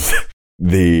 is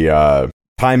the,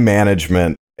 time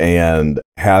management and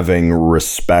having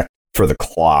respect for the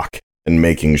clock and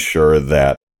making sure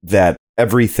that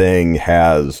everything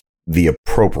has the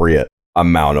appropriate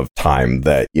amount of time,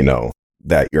 that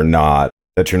that you're not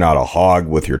a hog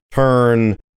with your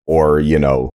turn, or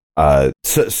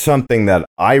something that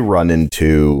I run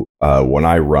into when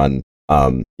I run.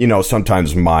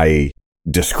 Sometimes my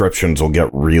descriptions will get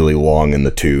really long in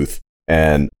the tooth,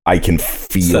 and I can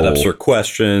feel setups or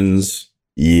questions.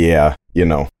 Yeah,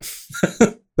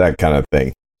 that kind of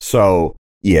thing. So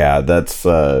yeah, that's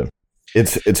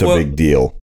it's a big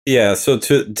deal. Yeah. So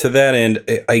to that end,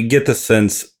 I get the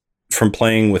sense from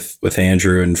playing with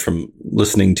Andrew and from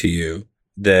listening to you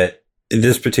that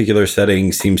this particular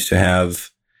setting seems to have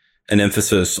an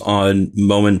emphasis on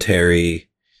momentary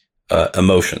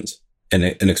emotions and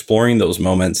exploring those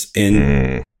moments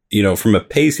in, from a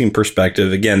pacing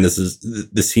perspective. Again,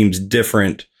 this seems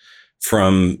different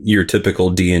from your typical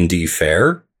D&D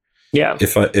fare. Yeah.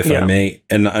 If I may,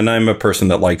 and I'm a person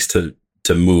that likes to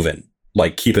move in,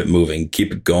 like keep it moving,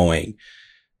 keep it going.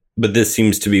 But this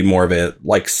seems to be more of a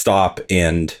like stop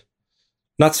and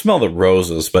not smell the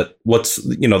roses, but what's,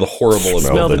 the horrible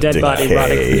smell the dead body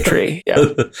rotting from the tree. Yeah.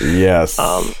 Yes.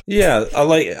 I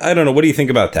don't know. What do you think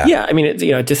about that? Yeah. I mean, I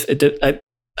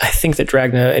think that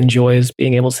Dragna enjoys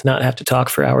being able to not have to talk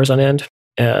for hours on end,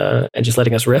 and just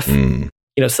letting us riff.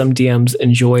 Some DMs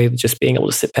enjoy just being able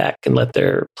to sit back and let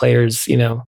their players,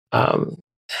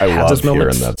 I love those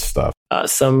moments. Hearing that stuff.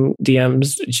 Some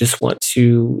DMs just want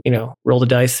to, roll the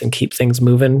dice and keep things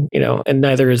moving, and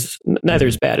neither is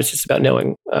bad. It's just about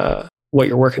knowing what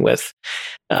you're working with.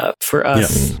 For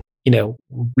us,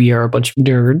 we are a bunch of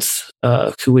nerds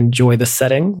who enjoy the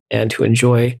setting and who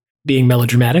enjoy being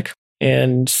melodramatic,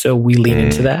 and so we lean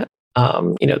into that.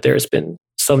 There's been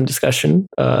some discussion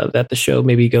that the show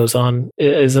maybe goes on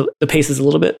the pace is a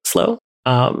little bit slow,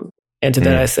 and to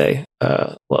that I say,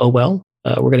 we're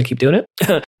going to keep doing it.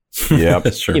 Yeah,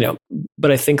 that's true.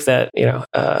 But I think that,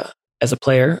 as a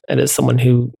player and as someone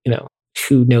who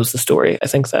knows the story, I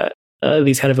think that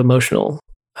these kind of emotional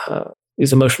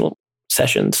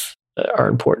sessions are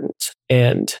important.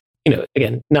 And,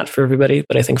 again, not for everybody,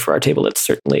 but I think for our table, it's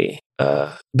certainly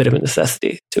a bit of a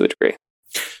necessity to a degree.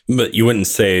 But you wouldn't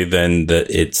say then that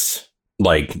it's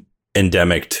like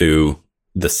endemic to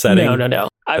the setting? No.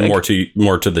 More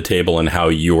to the table and how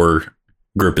your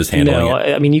group is handling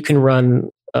it. I mean, you can run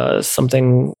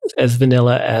something as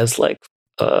vanilla as like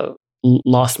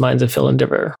Lost Mines of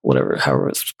Philandelver, however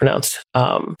it's pronounced.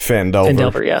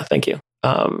 Phandelver, yeah, thank you.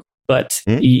 But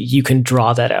you can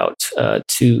draw that out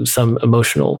to some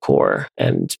emotional core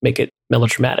and make it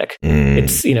melodramatic.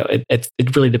 It's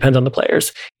it really depends on the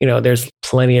players. There's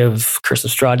plenty of Curse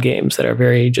of Strahd games that are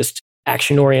very just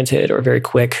action oriented or very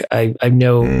quick. I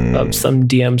know of some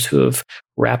DMs who have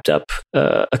wrapped up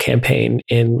a campaign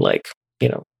in like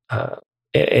 20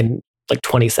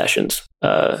 sessions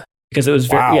because it was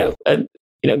very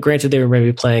granted they were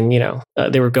maybe playing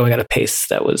they were going at a pace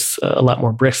that was a lot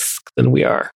more brisk than we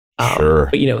are. Sure.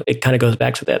 But it kind of goes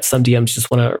back to that. Some DMs just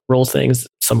want to roll things.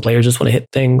 Some players just want to hit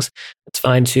things. It's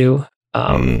fine too.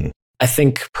 I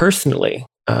think personally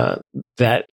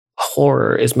that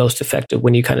horror is most effective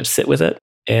when you kind of sit with it,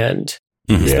 and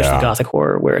especially Gothic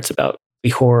horror, where it's about the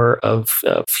horror of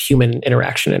human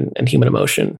interaction and human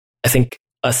emotion. I think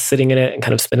us sitting in it and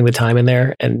kind of spending the time in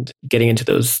there and getting into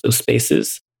those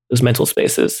spaces, those mental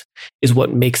spaces, is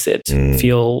what makes it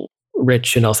feel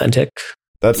rich and authentic.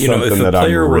 That's something that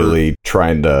I'm really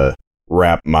trying to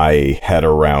wrap my head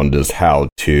around, is how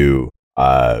to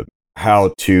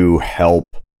help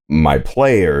my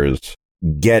players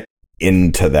get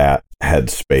into that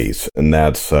headspace, and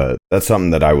that's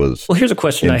something that I was here's a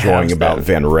question enjoying about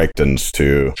Van Richten's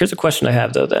too. Here's a question I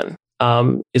have though. Then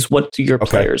is what do your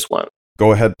players want?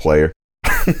 Go ahead, player.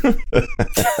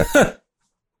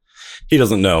 He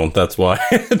doesn't know. That's why.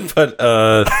 But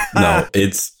no,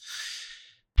 it's.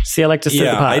 See, I like to say,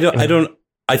 I don't.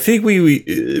 I think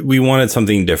we wanted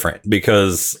something different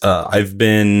because I'm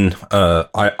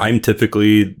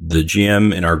typically the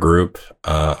GM in our group.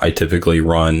 I typically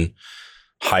run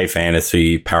high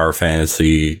fantasy, power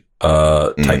fantasy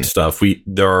type stuff.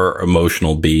 There are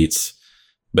emotional beats,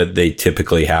 but they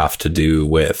typically have to do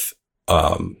with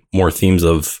more themes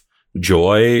of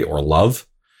joy or love.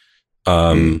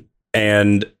 And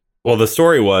the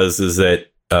story is that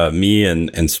me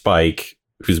and Spike,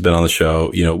 who's been on the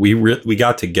show, we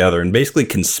got together and basically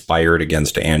conspired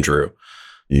against Andrew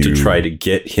to try to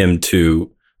get him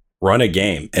to run a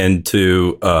game and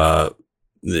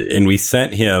and we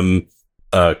sent him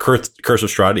Curse of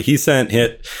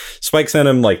Strahd. Spike sent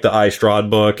him like the I Strahd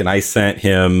book, and I sent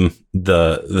him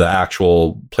the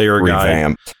actual player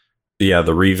guide. Yeah,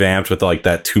 the revamped with like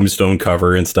that tombstone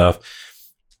cover and stuff.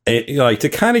 And, to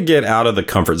kind of get out of the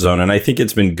comfort zone. And I think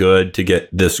it's been good to get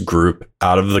this group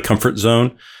out of the comfort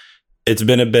zone. It's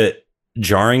been a bit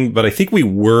jarring, but I think we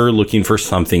were looking for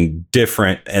something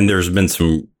different. And there's been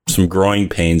some growing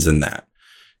pains in that,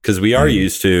 because we are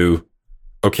used to,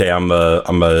 okay, I'm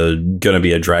going to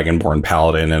be a Dragonborn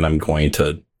paladin, and I'm going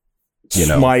to,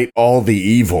 smite all the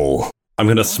evil. I'm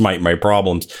going to smite my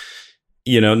problems.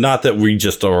 Not that we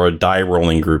just are a die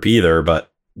rolling group either,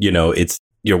 but it's,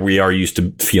 we are used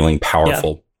to feeling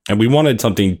powerful, and we wanted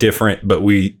something different, but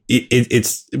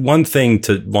it's one thing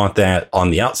to want that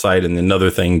on the outside and another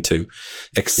thing to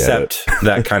accept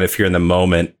that kind of fear in the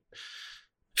moment.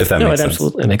 If that makes sense. It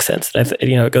absolutely makes sense.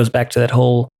 It goes back to that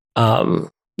whole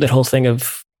thing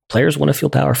of players want to feel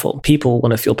powerful. People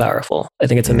want to feel powerful. I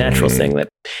think it's a natural thing that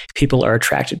people are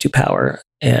attracted to power,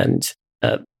 and,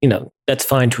 that's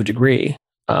fine to a degree.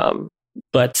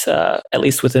 But at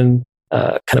least within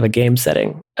kind of a game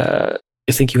setting, I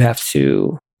think you have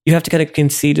to kind of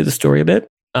concede to the story a bit.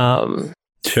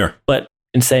 Sure. But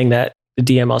in saying that, the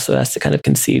DM also has to kind of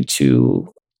concede to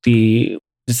the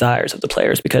desires of the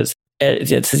players, because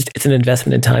it's an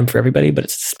investment in time for everybody, but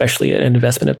it's especially an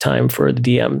investment of time for the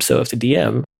DM. So if the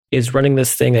DM is running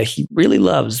this thing that he really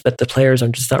loves, but the players are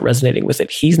just not resonating with it,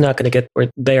 he's not going to get, or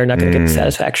they are not going to get the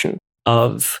satisfaction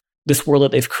of this world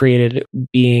that they've created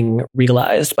being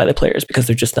realized by the players, because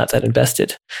they're just not that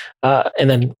invested. And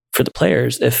then for the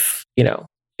players, if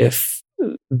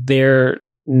they're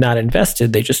not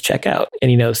invested, they just check out.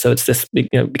 And, so it's this,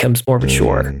 becomes more of a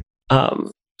chore.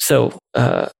 So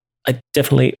I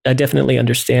definitely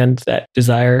understand that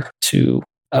desire to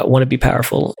want to be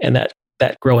powerful, and that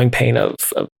growing pain of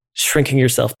shrinking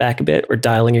yourself back a bit or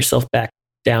dialing yourself back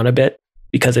down a bit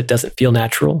because it doesn't feel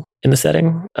natural in the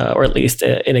setting, or at least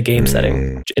in a game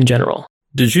setting in general.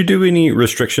 Did you do any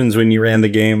restrictions when you ran the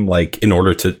game, like in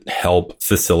order to help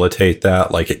facilitate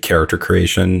that, like at character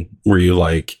creation? Were you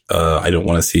like, I don't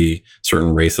want to see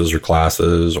certain races or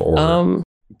classes, or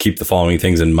keep the following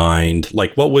things in mind?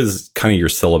 Like, what was kind of your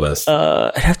syllabus?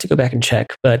 I'd have to go back and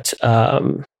check, but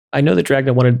I know that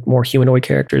Dragna wanted more humanoid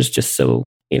characters, just so,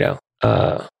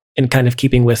 in kind of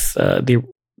keeping with the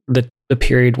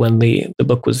period when the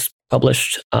book was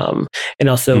published, and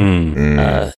also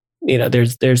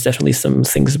there's definitely some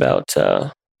things about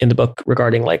in the book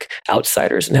regarding like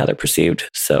outsiders and how they're perceived.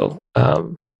 So,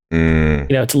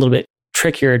 it's a little bit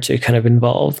trickier to kind of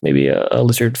involve maybe a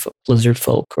lizard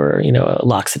folk or, a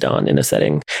Loxodon in a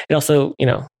setting. It also,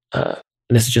 and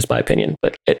this is just my opinion,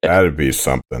 but that'd be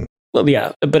something. Well,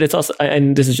 yeah, but it's also,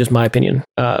 and this is just my opinion,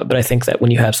 but I think that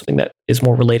when you have something that is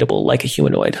more relatable, like a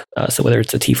humanoid, so whether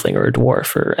it's a tiefling or a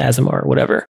dwarf or Azamar or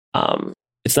whatever,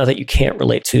 it's not that you can't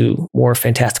relate to more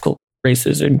fantastical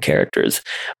races and characters,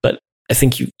 but I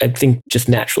think just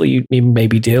naturally you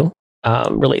maybe do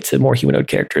relate to more humanoid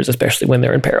characters, especially when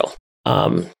they're in peril.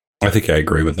 I think I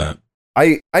agree with that.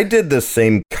 I did the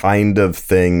same kind of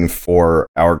thing for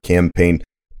our campaign,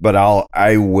 but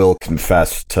I will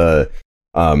confess to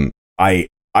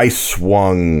I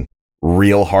swung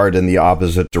real hard in the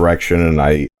opposite direction, and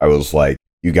I was like,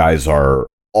 you guys are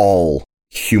all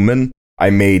human.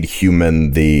 I made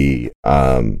human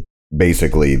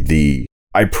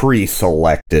I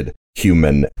pre-selected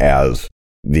human as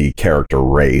the character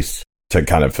race to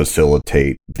kind of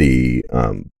facilitate the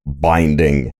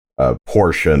binding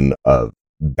portion of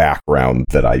background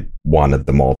that I wanted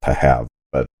them all to have.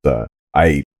 But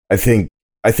I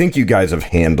think you guys have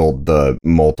handled the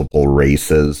multiple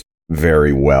races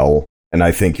very well, and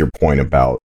I think your point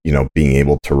about being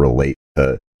able to relate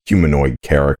to humanoid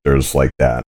characters like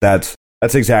that's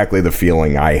exactly the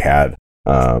feeling I had.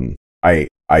 I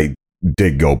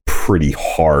did go pretty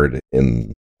hard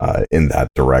in that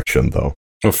direction, though.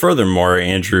 Well, furthermore,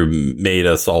 Andrew made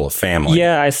us all a family.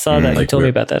 Yeah, I saw that. You told me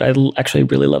about that. I actually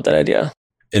really love that idea.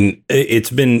 And it's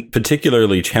been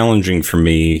particularly challenging for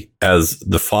me as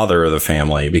the father of the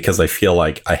family because I feel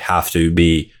like I have to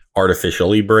be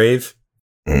artificially brave.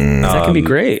 That can be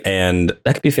great. And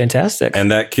that could be fantastic.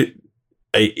 And that could,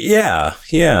 yeah.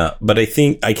 But I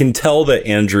think I can tell that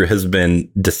Andrew has been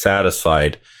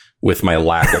dissatisfied with my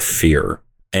lack of fear.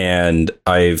 And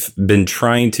I've been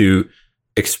trying to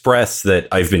express that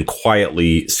I've been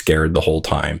quietly scared the whole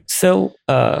time. So,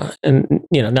 and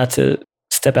not to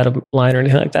step out of line or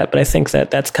anything like that, but I think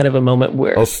that that's kind of a moment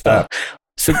where so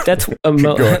that's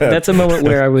that's a moment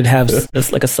where I would have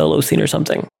this like a solo scene or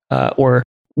something, or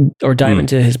dive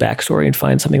into his backstory and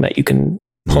find something that you can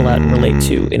pull out and relate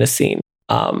to in a scene.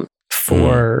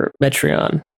 For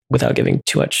Metrion, without giving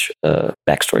too much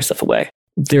backstory stuff away,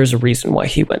 there's a reason why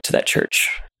he went to that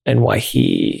church and why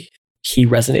he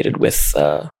resonated with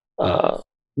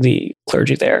the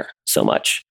clergy there so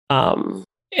much.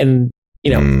 And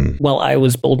while I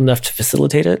was bold enough to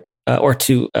facilitate it or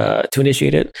to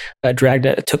initiate it,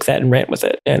 Dragna took that and ran with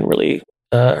it and really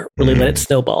let it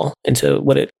snowball into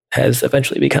what it has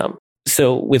eventually become.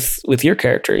 So with your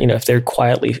character, if they're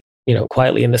quietly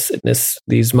in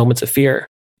these moments of fear,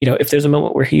 if there's a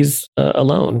moment where he's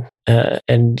alone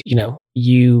and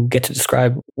you get to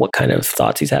describe what kind of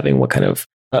thoughts he's having, what kind of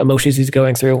emotions he's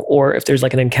going through, or if there's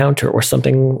like an encounter or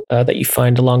something that you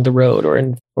find along the road or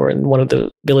in one of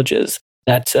the villages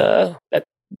that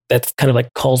kind of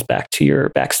like calls back to your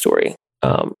backstory,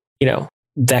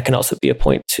 that can also be a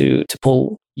point to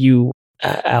pull you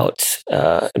out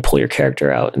and pull your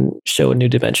character out and show a new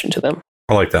dimension to them.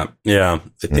 I like that. Yeah,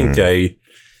 I think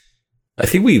I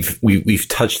think we've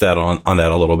touched that on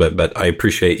that a little bit, but I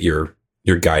appreciate your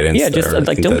guidance. Yeah, just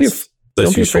like don't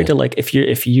be afraid to like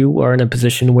if you are in a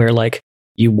position where like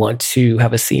you want to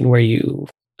have a scene where you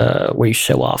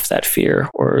show off that fear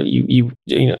or you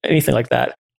anything like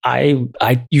that. I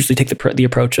usually take the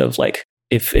approach of like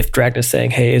if Dragna's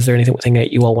saying, hey, is there anything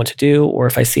that you all want to do, or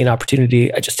if I see an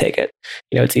opportunity, I just take it.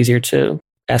 It's easier to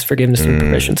ask forgiveness and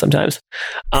permission sometimes.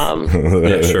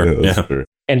 Yeah, sure. Yeah. True.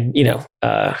 And,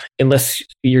 unless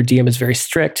your DM is very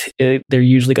strict, they're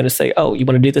usually going to say, oh, you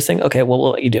want to do this thing? Okay, well,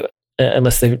 we'll let you do it.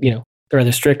 Unless they're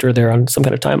either strict or they're on some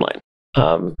kind of timeline.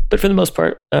 But for the most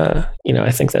part, I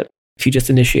think that if you just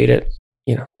initiate it,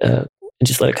 and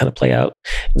just let it kind of play out,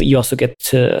 you also get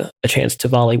a chance to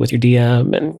volley with your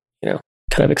DM and,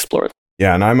 kind of explore it.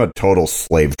 Yeah, and I'm a total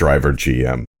slave driver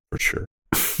GM for sure.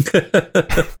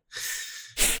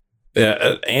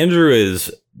 Yeah, Andrew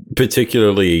is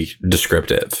particularly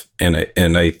descriptive, and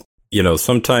I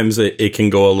sometimes it can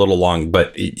go a little long,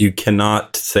 but you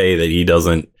cannot say that he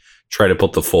doesn't try to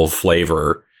put the full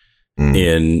flavor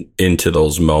into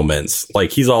those moments.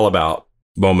 Like he's all about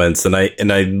moments, and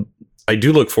I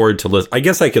do look forward to listen. I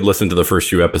guess I could listen to the first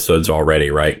few episodes already,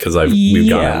 right? Because we've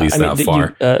gone at least that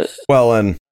far. Well,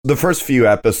 and the first few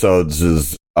episodes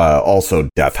is also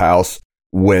Death House,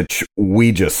 which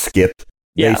we just skipped.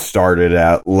 Yeah. They started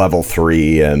at level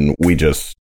 3, and we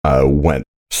just went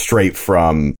straight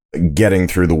from getting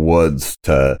through the woods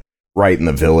to right in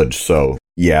the village. So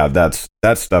yeah, that's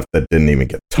stuff that didn't even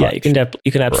get touched. Yeah,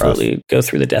 you can absolutely go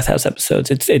through the Death House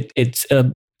episodes.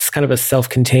 It's kind of a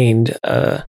self-contained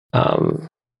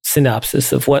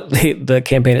synopsis of what the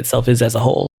campaign itself is as a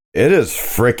whole. It is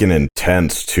freaking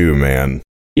intense too, man.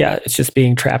 Yeah, it's just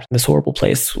being trapped in this horrible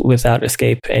place without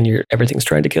escape, and everything's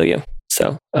trying to kill you.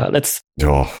 So that's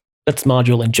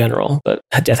module in general, but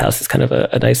Death House is kind of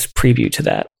a nice preview to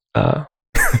that.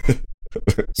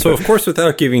 So, of course,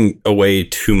 without giving away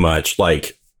too much,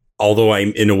 like, although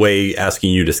I'm in a way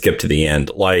asking you to skip to the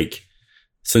end, like,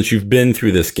 since you've been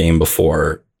through this game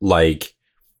before, like,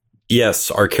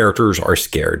 yes, our characters are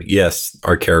scared. Yes,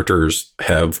 our characters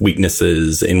have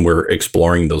weaknesses, and we're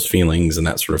exploring those feelings and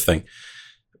that sort of thing.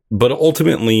 But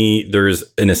ultimately, there's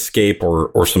an escape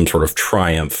or some sort of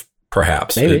triumph,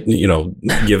 perhaps. Maybe.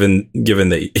 Given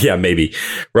that, yeah, maybe,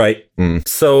 right?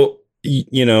 So,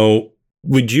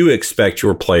 would you expect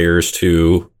your players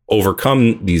to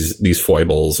overcome these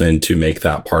foibles and to make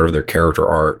that part of their character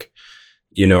arc?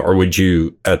 Or would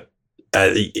you?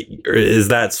 Is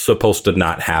that supposed to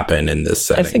not happen in this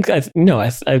setting? I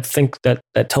think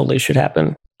that totally should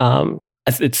happen.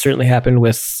 It certainly happened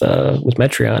with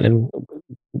Metrion, and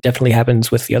definitely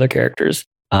happens with the other characters.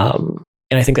 And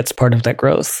I think that's part of that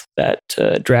growth that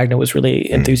Dragna was really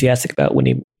enthusiastic about when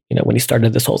he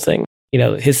started this whole thing.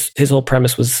 His whole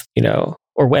premise was,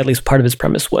 or at least part of his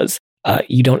premise was,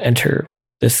 you don't enter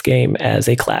this game as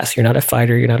a class. You're not a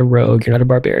fighter. You're not a rogue. You're not a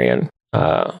barbarian.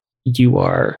 You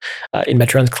are, in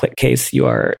Metrion's case, you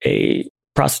are a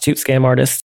prostitute scam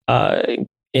artist.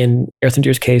 In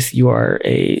Earthendear's case, you are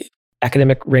a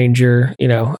academic ranger.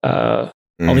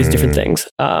 All these different things.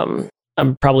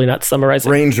 I'm probably not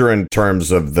summarizing ranger in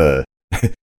terms of the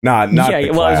not. Yeah,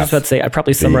 the well, I was just about to say I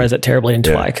probably summarize it terribly, and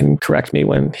Twi can correct me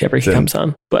whenever he comes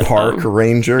on. But park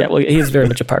ranger. Yeah, well, he's very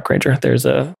much a park ranger. There's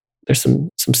some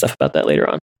stuff about that later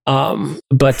on.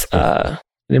 But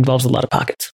it involves a lot of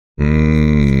pockets.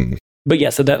 But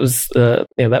yeah, so that was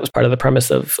part of the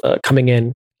premise of coming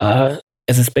in as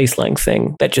a spacelang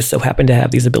thing that just so happened to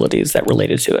have these abilities that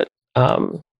related to it.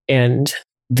 And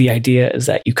the idea is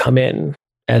that you come in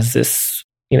as this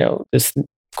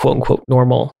quote unquote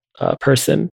normal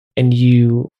person, and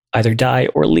you either die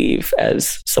or leave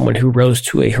as someone who rose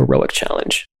to a heroic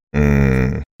challenge.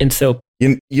 And so,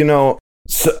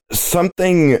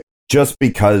 something, just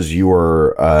because you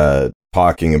were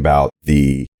talking about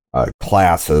the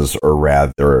classes, or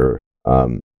rather,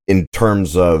 in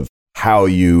terms of how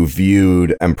you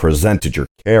viewed and presented your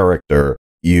character,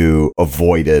 you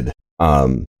avoided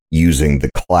using the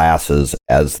classes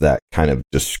as that kind of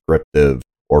descriptive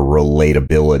or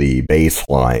relatability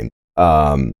baseline.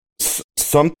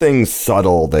 Something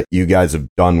subtle that you guys have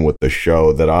done with the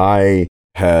show that I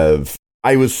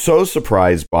was so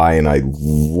surprised by, and I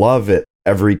love it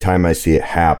every time I see it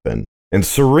happen. And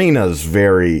Serena's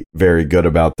very, very good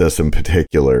about this in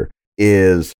particular,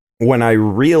 is when I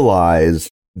realize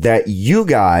that you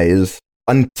guys,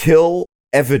 until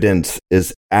evidence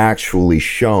is actually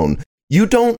shown, you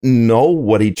don't know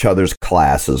what each other's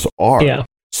classes are. Yeah.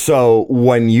 So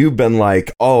when you've been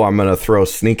like, oh, I'm going to throw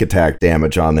sneak attack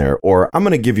damage on there, or I'm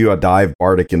going to give you a dive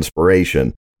bardic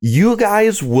inspiration, you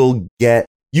guys will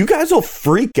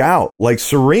freak out. Like,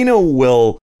 Serena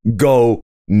will go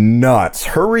nuts.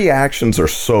 Her reactions are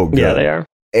so good. Yeah, they are.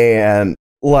 And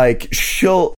like,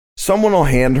 someone will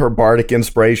hand her bardic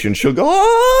inspiration. She'll go,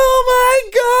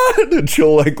 oh my God. And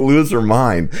she'll like lose her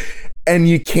mind. And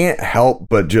you can't help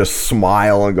but just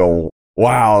smile and go,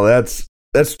 wow, that's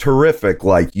terrific.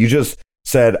 Like, you just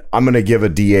said, I'm going to give a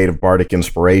D8 of bardic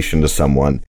inspiration to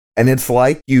someone. And it's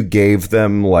like you gave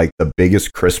them like the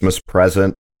biggest Christmas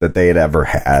present that they had ever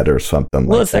had, or something.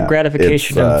 Well, like it's that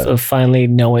gratification of finally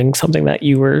knowing something that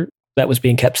was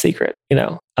being kept secret,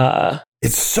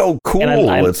 it's so cool.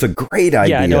 It's a great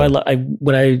idea. Yeah, I know.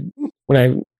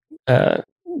 When I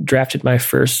drafted my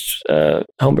first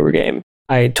homebrew game,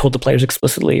 I told the players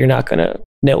explicitly, you're not going to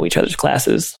know each other's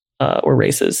classes or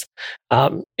races.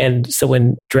 And so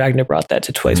when Dragna brought that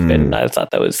to Twice-Bitten, I thought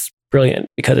that was brilliant,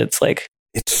 because it's like,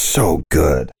 it's so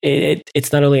good.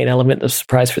 It's not only an element of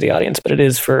surprise for the audience, but it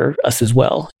is for us as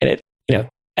well. And it,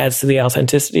 adds to the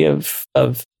authenticity of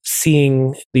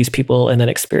seeing these people and then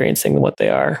experiencing what they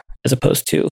are, as opposed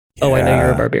to, oh, I know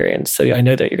you're a barbarian, so I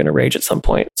know that you're going to rage at some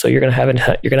point. So you're going to have a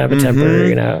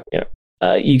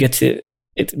temper. You get to.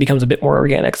 It becomes a bit more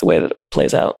organic the way that it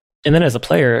plays out. And then as a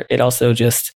player, it also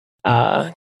just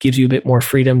gives you a bit more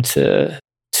freedom to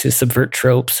subvert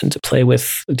tropes and to play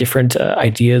with different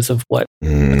ideas of what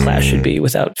the class should be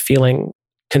without feeling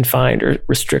confined or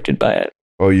restricted by it.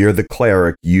 Oh, you're the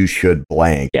cleric, you should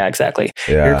blank. Yeah, exactly.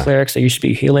 Yeah. You're a cleric, so you should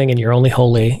be healing, and you're only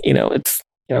holy. It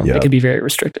can be very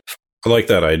restrictive. I like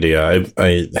that idea.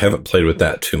 I haven't played with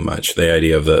that too much. The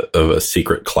idea of a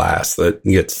secret class that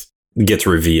gets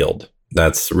revealed.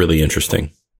 That's really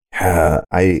interesting.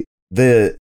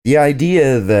 The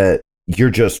idea that you're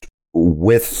just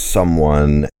with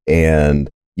someone and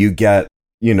you get,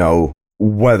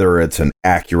 whether it's an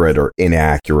accurate or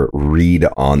inaccurate read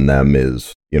on them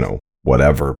is,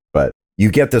 whatever, but you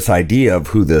get this idea of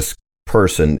who this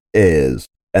person is,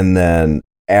 and then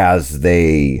as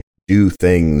they do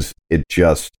things, it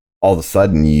just all of a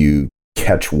sudden you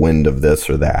catch wind of this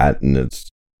or that, and it's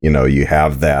you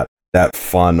have that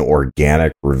fun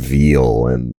organic reveal,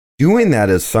 and doing that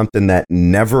is something that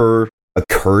never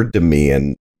occurred to me.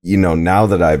 And now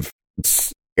that I've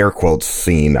air quotes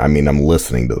seen, I mean, I'm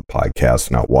listening to the podcast,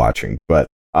 not watching, but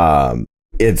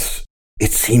it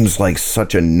seems like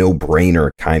such a no-brainer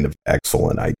kind of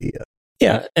excellent idea.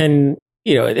 Yeah, and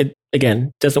it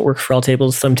again doesn't work for all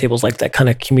tables. Some tables like that kind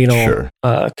of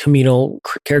communal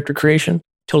character creation.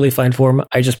 Totally fine for them.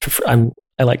 I just prefer.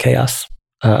 I like chaos.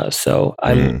 So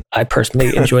I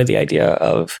personally enjoy the idea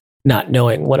of not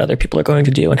knowing what other people are going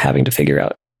to do and having to figure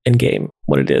out in game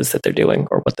what it is that they're doing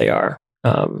or what they are.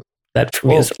 That for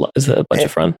me is a bunch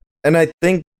of fun. And I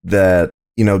think that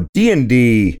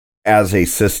D&D as a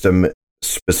system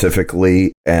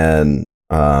specifically, and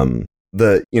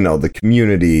the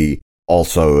community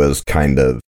also is kind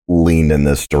of leaned in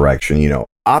this direction.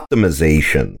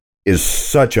 Optimization is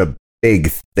such a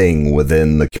big thing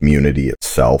within the community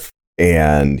itself,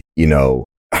 and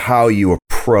how you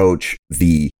approach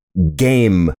the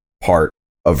game part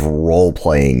of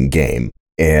role-playing game,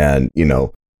 and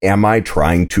am I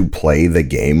trying to play the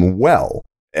game well,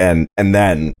 and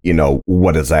then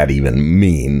what does that even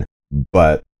mean?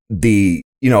 But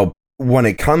when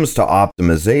it comes to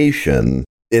optimization,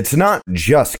 it's not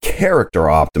just character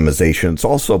optimization,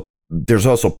 there's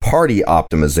also party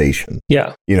optimization.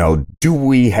 Yeah. Do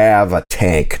we have a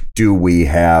tank? Do we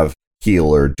have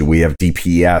healer? Do we have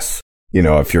DPS?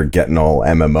 If you're getting all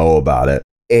MMO about it.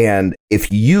 And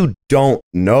if you don't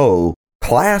know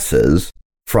classes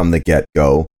from the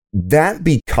get-go, that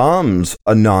becomes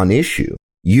a non-issue.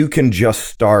 You can just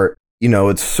start,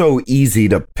 it's so easy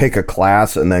to pick a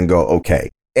class and then go, okay,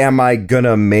 am I going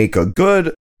to make a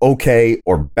good, okay,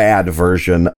 or bad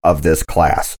version of this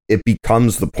class? It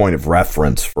becomes the point of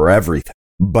reference for everything.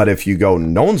 But if you go,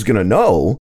 no one's going to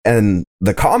know, and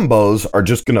the combos are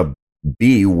just going to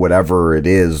be whatever it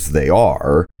is they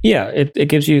are. Yeah, it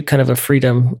gives you kind of a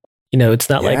freedom. It's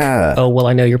not like, oh, well,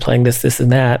 I know you're playing this,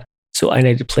 and that, so I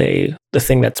need to play the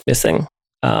thing that's missing.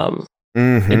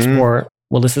 It's more,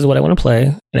 well, this is what I want to play,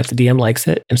 and if the DM likes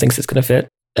it and thinks it's going to fit,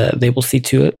 they will see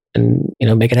to it and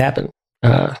make it happen.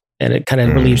 And it kind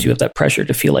of relieves you of that pressure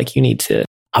to feel like you need to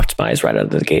optimize right out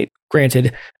of the gate.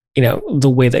 Granted,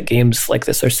 the way that games like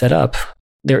this are set up,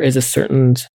 there is a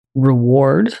certain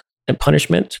reward and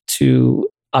punishment to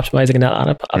optimizing and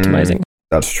not optimizing.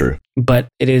 That's true. But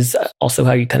it is also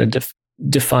how you kind of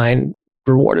define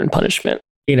reward and punishment.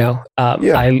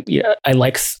 I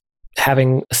like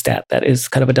having a stat that is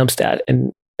kind of a dumb stat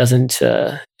and doesn't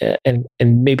and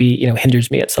maybe hinders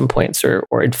me at some points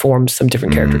or informs some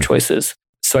different character choices.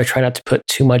 So I try not to put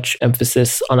too much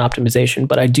emphasis on optimization,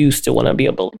 but I do still want to be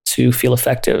able to feel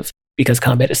effective because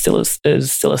combat is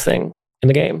still a thing in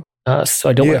the game. So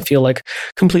I don't want to feel like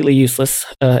completely useless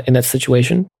in that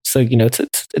situation. So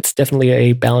it's definitely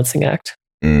a balancing act.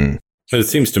 It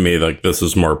seems to me like this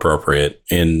is more appropriate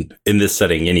in this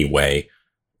setting anyway,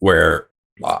 where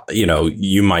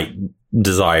you might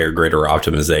desire greater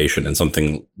optimization in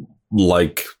something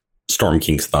like Storm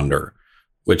King's Thunder,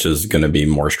 which is going to be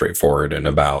more straightforward and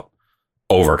about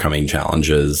overcoming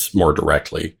challenges more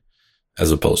directly,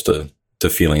 as opposed to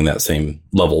feeling that same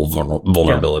level of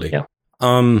vulnerability.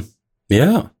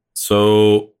 Yeah.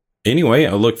 So anyway,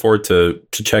 I look forward to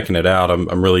checking it out.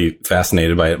 I'm really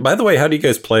fascinated by it. By the way, how do you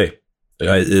guys play?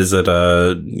 Is it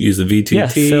use a VTT? Yeah,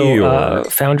 so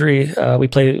Foundry, we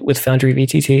play with Foundry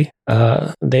VTT.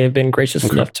 They have been gracious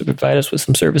enough to provide us with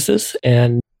some services,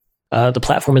 and the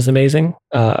platform is amazing.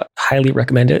 Highly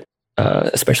recommend it,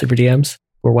 especially for DMs.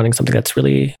 We're wanting something that's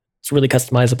really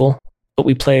customizable. But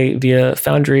we play via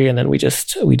Foundry, and then we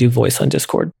do voice on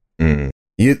Discord.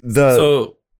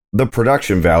 The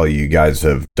production value you guys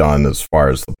have done as far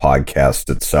as the podcast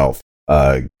itself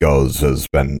goes has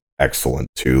been excellent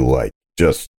too. Like,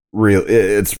 just real,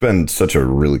 it's been such a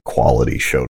really quality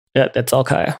show. Yeah, that's all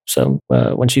Kaya. So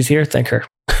when she's here, thank her.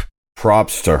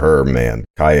 Props to her, man.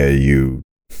 Kaya, you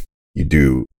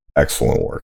do excellent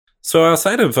work. So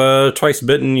outside of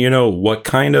Twice-Bitten, what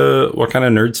kind of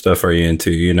nerd stuff are you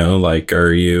into? Like,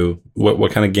 are you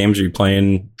what kind of games are you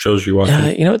playing? Shows you watching?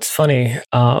 It's funny.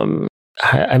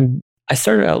 I'm I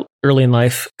started out early in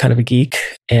life, kind of a geek,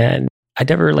 and I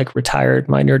never like retired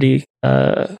my nerdy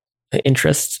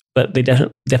interests, but they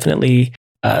definitely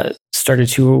started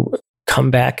to come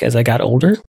back as I got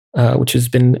older, which has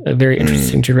been a very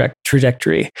interesting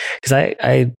trajectory, because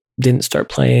I didn't start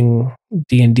playing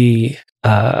D&D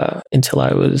until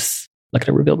I was, I'm not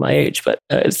going to reveal my age, but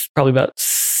it's probably about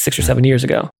 6 or 7 years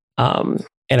ago. And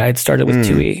I had started with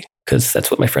 2E because that's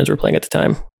what my friends were playing at the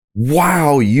time.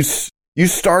 Wow, you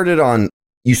started on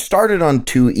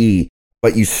 2E,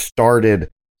 but you started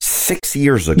 6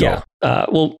 years ago. Yeah.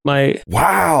 Well, my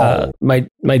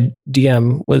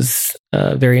DM was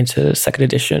very into second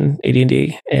edition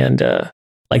AD&D and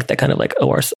like that kind of like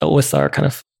OSR kind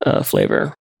of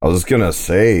flavor. I was gonna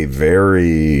say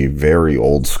very, very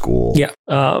old school. Yeah.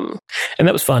 And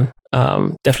that was fun.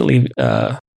 Definitely.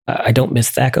 I don't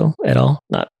miss THACO at all.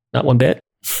 Not one bit.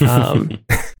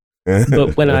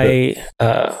 But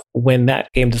when that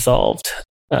game dissolved,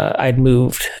 I'd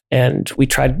moved and we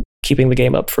tried keeping the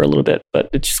game up for a little bit, but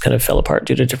it just kind of fell apart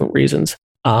due to different reasons.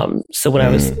 So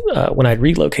when I'd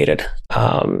relocated,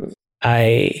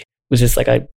 I was just like,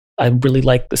 I really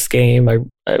like this game. I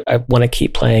want to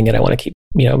keep playing it. I want to keep,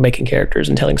 making characters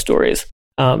and telling stories.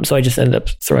 So I just ended up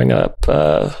throwing up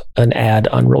an ad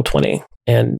on Roll20,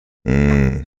 and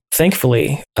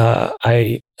thankfully,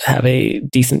 I have a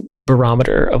decent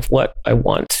barometer of what I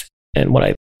want and what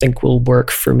I think will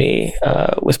work for me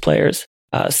with players.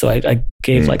 So I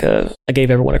gave I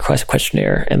gave everyone a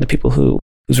questionnaire, and the people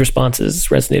whose responses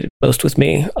resonated most with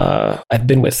me, I've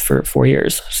been with for 4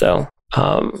 years. So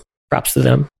props to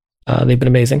them. They've been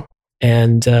amazing,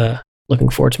 and looking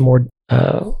forward to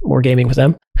more gaming with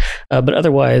them. But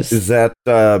otherwise, is that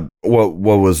what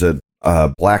was it?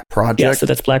 Black Project? Yeah, so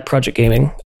that's Black Project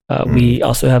Gaming. We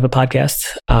also have a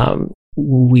podcast.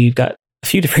 We've got a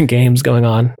few different games going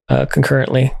on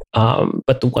concurrently,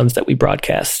 but the ones that we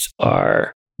broadcast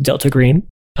are Delta Green.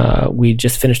 We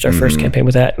just finished our first campaign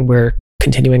with that, and we're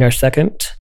continuing our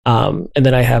second. And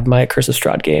then I have my Curse of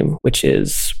Strahd game, which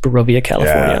is Barovia,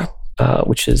 California,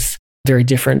 which is very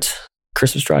different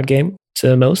Curse of Strahd game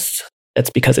to most. That's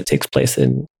because it takes place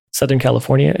in Southern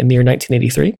California in the year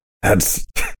 1983. That's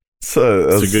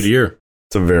a good year.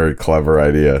 It's a very clever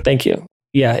idea. Thank you.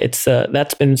 Yeah, it's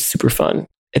that's been super fun.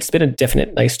 It's been a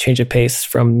definite nice change of pace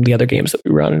from the other games that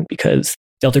we run, because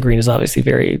Delta Green is obviously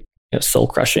very soul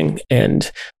crushing,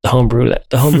 and the homebrew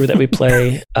that we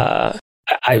play,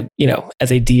 I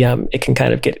as a DM, it can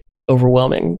kind of get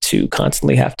overwhelming to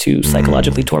constantly have to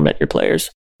psychologically torment your players.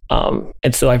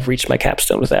 And so I've reached my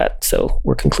capstone with that. So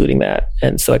we're concluding that,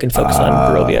 and so I can focus on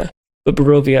Barovia. But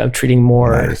Barovia, I'm treating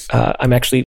more. Nice. I'm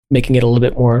actually making it a little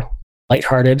bit more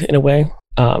lighthearted in a way.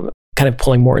 Kind of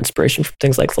pulling more inspiration from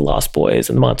things like the Lost Boys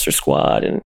and the Monster Squad,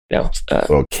 and well,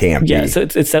 campy. Yeah, so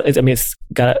it's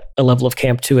got a level of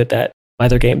camp to it that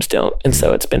other games don't, and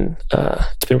so it's been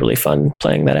really fun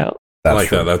playing that out. I like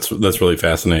that. That's really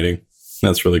fascinating.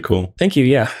 That's really cool. Thank you.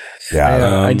 Yeah.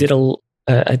 I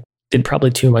did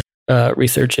probably too much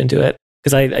research into it,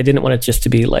 because I didn't want it just to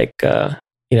be like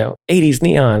 80s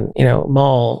neon,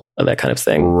 mall, that kind of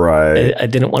thing. Right. I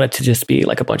didn't want it to just be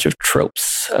like a bunch of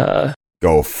tropes.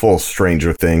 Go full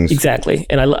Stranger Things. Exactly.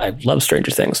 And I love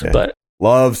Stranger Things, but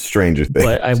love Stranger Things.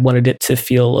 But I wanted it to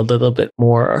feel a little bit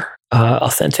more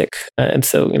authentic. And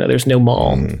so, there's no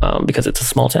mall because it's a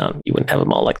small town. You wouldn't have a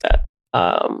mall like that.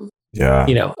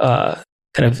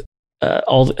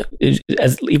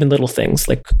 Even little things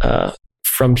like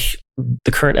from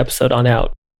the current episode on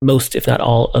out, most, if not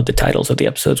all, of the titles of the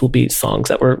episodes will be songs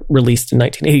that were released in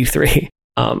 1983.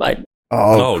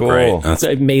 Cool. Great.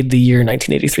 So I made the year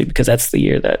 1983 because that's the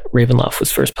year that Ravenloft was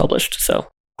first published. So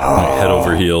Head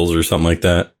Over Heels or something like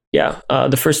that. Yeah.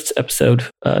 The first episode,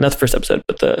 not the first episode,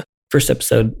 but the first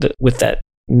episode with that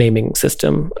naming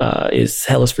system is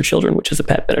Hell is for Children, which is a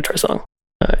Pat Benatar song.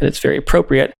 And it's very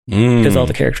appropriate because all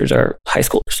the characters are high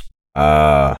schoolers.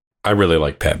 I really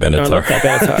like Pat Benatar. I love Pat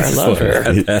Benatar. I love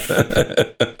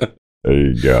her. There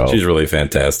you go. She's really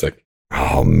fantastic.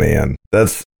 Oh man,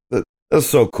 that's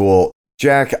so cool,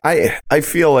 Jack. I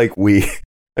feel like we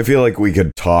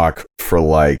could talk for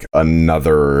like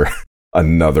another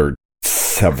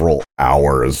several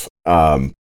hours.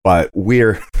 But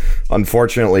we're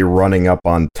unfortunately running up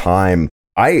on time.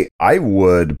 I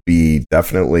would be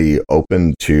definitely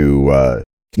open to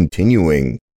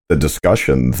continuing the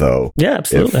discussion, though. Yeah,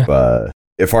 absolutely.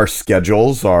 If our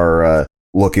schedules are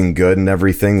looking good and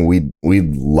everything, we'd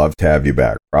love to have you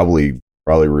back. Probably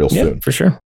real soon. For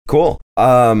sure. Cool.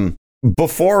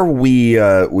 Before we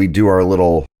do our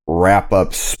little wrap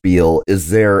up spiel, is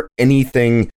there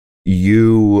anything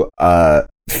you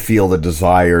feel the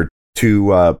desire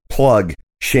to plug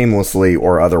shamelessly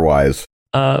or otherwise.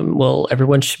 Well,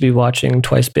 everyone should be watching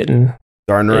Twice-Bitten.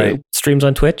 Darn right. Streams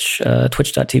on Twitch,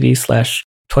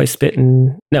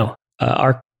 twitch.tv/Twice-Bitten. No,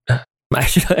 I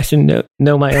should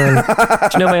know my own.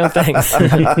 Should know my own things.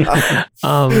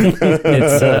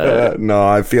 It's no,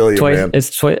 I feel you, man.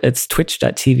 It's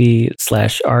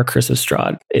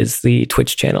twitch.tv/rcursivestrahd is the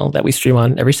Twitch channel that we stream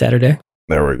on every Saturday.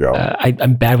 There we go.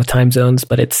 I'm bad with time zones,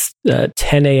 but it's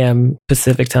 10 a.m.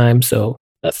 Pacific time. So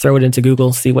throw it into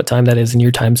Google, see what time that is in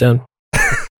your time zone.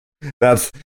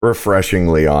 That's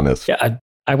refreshingly honest. Yeah,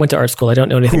 I went to art school. I don't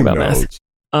know anything about math.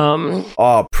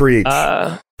 Preach.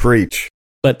 Preach.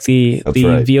 But the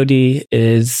right. VOD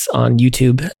is on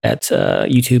YouTube at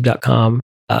youtube.com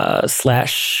 / I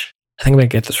think I'm going to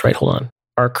get this right. Hold on.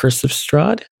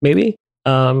 rcursivestrahd, maybe?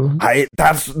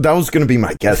 That was going to be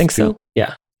my guess. I think so.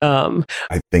 Yeah.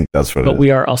 I think that's what it is. But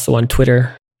we are also on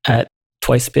Twitter at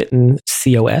Twice-Bitten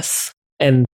COS.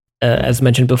 And as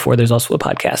mentioned before, there's also a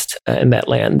podcast, and that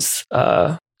lands,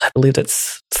 I believe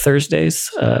that's Thursdays,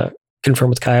 confirm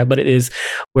with Kaya, but it is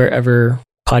wherever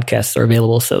podcasts are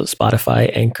available. So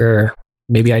Spotify, Anchor,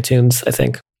 maybe iTunes, I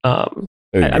think. I'm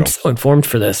so informed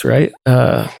for this, right?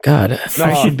 God,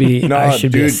 I should be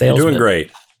a salesman. You're doing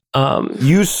great.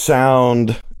 You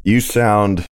sound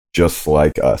just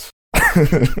like us.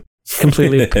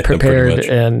 Completely prepared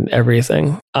and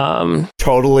everything.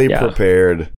 Totally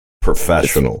prepared,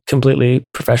 professional. Completely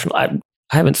professional. I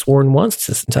haven't sworn once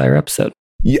this entire episode.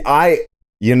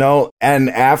 And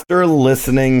after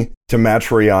listening to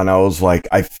Metrion, I was like,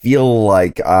 I feel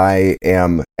like I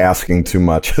am asking too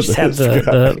much. Just have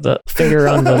the finger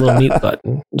on the little mute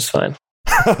button. It's fine.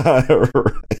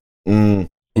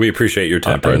 We appreciate your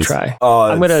temperance. Try.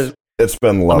 It's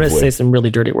been lovely. I'm going to say some really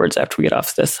dirty words after we get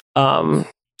off this.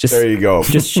 There you go.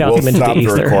 Just shout them into the ether. We'll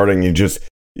stop the recording. You just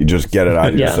get it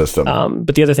out of your system.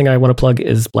 But the other thing I want to plug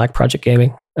is Black Project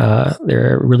Gaming.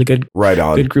 They're a really good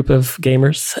group of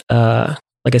gamers.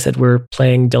 Like I said, we're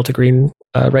playing Delta Green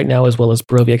right now, as well as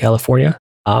Barovia, California.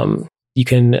 You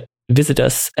can visit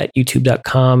us at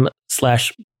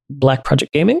youtube.com/Black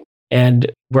Project Gaming.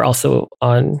 And we're also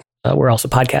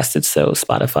podcasted. So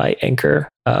Spotify, Anchor.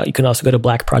 You can also go to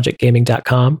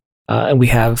blackprojectgaming.com. And we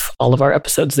have all of our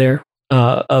episodes there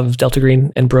of Delta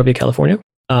Green and Barovia, California.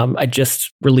 I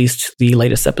just released the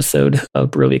latest episode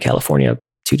of Barovia, California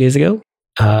 2 days ago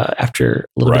after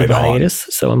a little bit of a hiatus.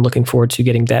 So I'm looking forward to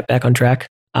getting that back on track.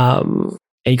 And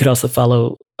you could also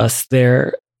follow us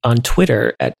there on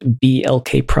Twitter at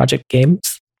BLK Project Gaming.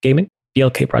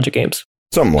 BLK Project Games.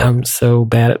 Something like I'm so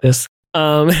bad at this.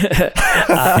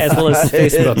 As well as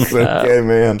Facebook, okay,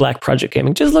 man. Black Project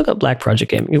Gaming. Just look up Black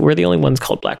Project Gaming. We're the only ones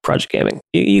called Black Project Gaming.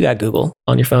 You got Google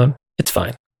on your phone. It's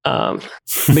fine. But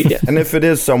yeah. And if it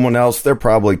is someone else, they're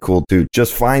probably cool too.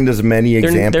 Just find as many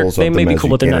examples of them. They may be as cool,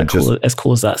 you but they're can. not as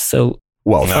cool as us. So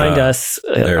find us.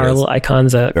 Our little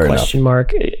icon's a question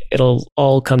mark. It'll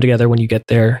all come together when you get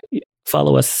there.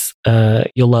 Follow us.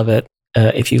 You'll love it.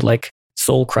 If you like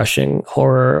soul crushing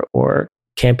horror or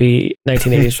campy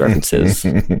 1980s references,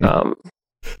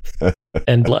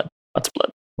 and blood. Lots of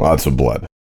blood. Lots of blood.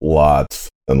 Lots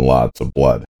and lots of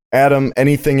blood. Adam,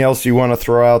 anything else you want to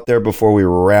throw out there before we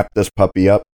wrap this puppy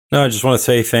up? No, I just want to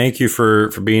say thank you for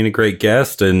being a great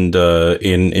guest and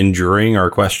in enduring our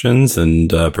questions and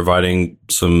providing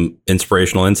some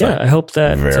inspirational insight. Yeah, I hope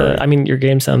that, your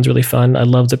game sounds really fun. I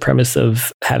love the premise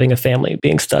of having a family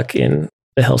being stuck in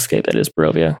the hellscape that is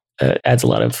Barovia. It adds a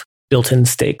lot of built-in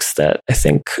stakes that I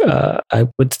think I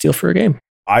would steal for a game.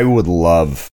 I would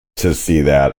love to see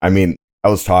that. I mean, I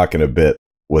was talking a bit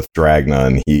with Dragna,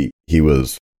 and he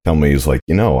was telling me, he's like,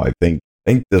 I think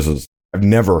this is, I've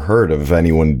never heard of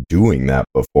anyone doing that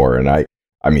before. And I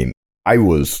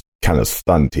was kind of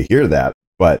stunned to hear that,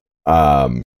 but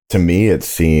to me, it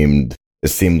seemed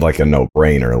like a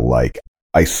no-brainer. Like,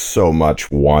 I so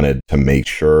much wanted to make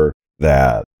sure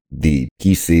that the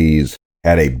PCs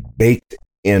had a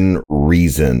baked-in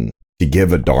reason to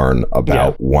give a darn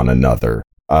about one another,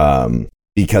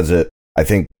 because I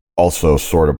think also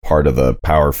sort of part of the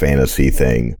power fantasy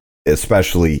thing,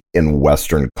 especially in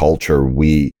Western culture,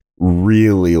 we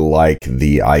really like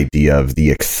the idea of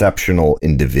the exceptional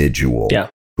individual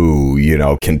who,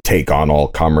 can take on all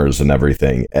comers and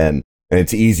everything. And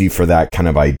it's easy for that kind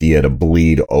of idea to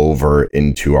bleed over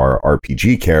into our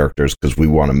RPG characters, because we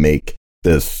want to make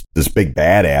this big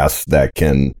badass that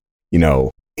can,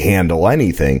 handle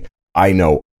anything. I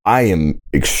know I am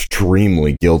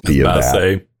extremely guilty of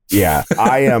that. Yeah,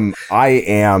 I am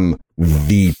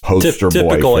the poster boy.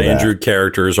 Typical for Andrew that.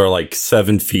 Characters are like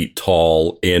 7 feet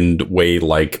tall and weigh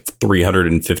like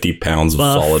 350 pounds of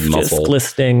solid muscle. Just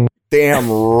glistening. Damn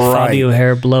right. Fabio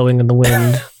hair blowing in the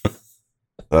wind.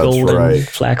 golden, right.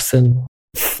 flaxen.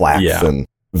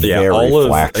 Yeah, all of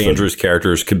flaxen. Andrew's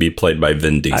characters could be played by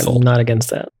Vin Diesel. I'm not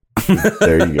against that.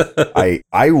 There you go.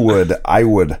 I would.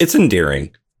 It's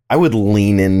endearing. I would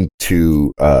lean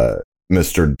into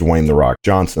Mr. Dwayne The Rock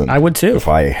Johnson. I would too if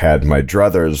I had my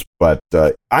druthers. But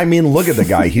I mean, look at the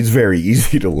guy. He's very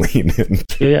easy to lean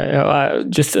into. Yeah.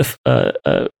 Just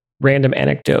a random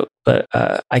anecdote, but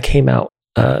I came out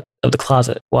of the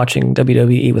closet watching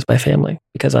WWE with my family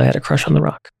because I had a crush on The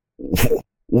Rock.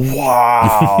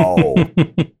 Wow.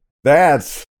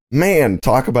 That's, man,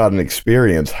 talk about an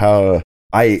experience. How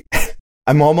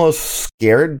I'm almost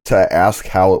scared to ask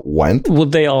how it went. Well,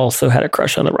 they also had a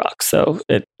crush on The Rock, so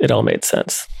it all made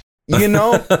sense. You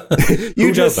know,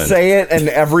 you just say it and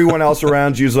everyone else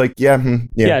around you is like, yeah.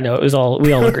 No, it was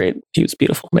we all agreed. He was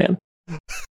beautiful, man.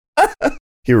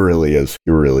 He really is.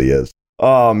 He really is.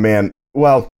 Oh, man.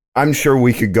 Well, I'm sure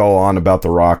we could go on about The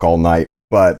Rock all night,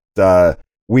 but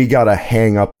we got to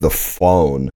hang up the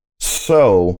phone.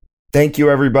 So thank you,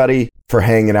 everybody, for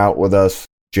hanging out with us.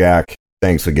 Jack,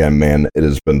 thanks again, man. It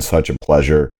has been such a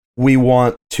pleasure. We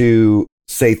want to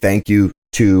say thank you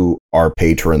to our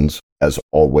patrons, as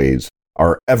always,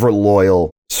 our ever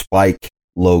loyal Spike,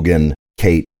 Logan,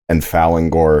 Kate, and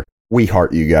Falangor. We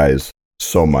heart you guys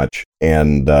so much.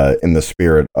 And in the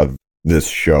spirit of this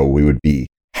show, we would be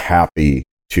happy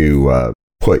to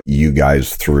put you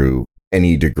guys through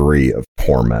any degree of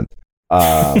torment.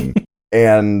 And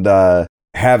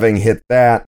having hit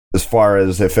that, as far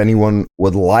as if anyone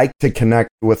would like to connect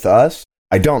with us,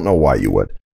 I don't know why you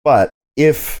would, but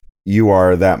if you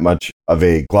are that much of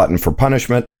a glutton for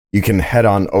punishment, you can head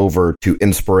on over to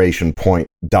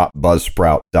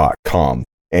inspirationpoint.buzzsprout.com.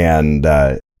 And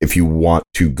if you want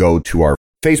to go to our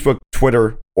Facebook,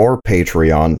 Twitter, or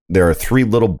Patreon, there are 3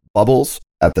 little bubbles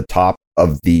at the top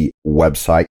of the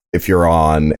website. If you're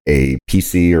on a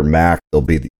PC or Mac, they'll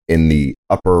be in the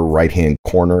upper right-hand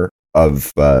corner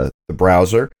of the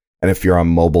browser. And if you're on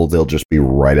mobile, they'll just be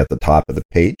right at the top of the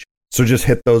page. So just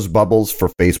hit those bubbles for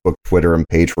Facebook, Twitter, and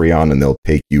Patreon, and they'll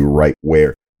take you right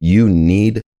where you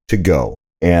need to go.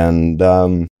 And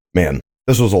man,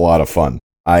 this was a lot of fun.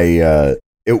 It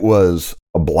was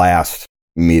a blast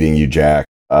meeting you, Jack.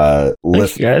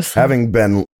 Thanks, guys. Having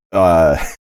been,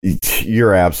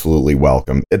 you're absolutely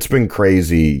welcome. It's been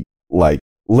crazy, like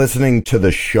listening to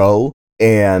the show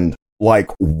and like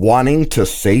wanting to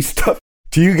say stuff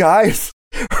to you guys.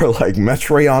 Or like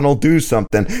Metrion will do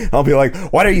something. I'll be like,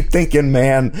 "What are you thinking,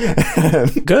 man?"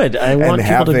 Good. I want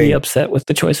people to be upset with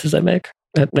the choices I make.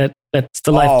 That's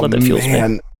the lifeblood that fuels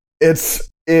me.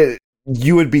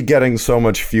 You would be getting so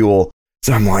much fuel.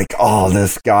 So I'm like, "Oh,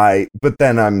 this guy." But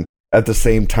then I'm at the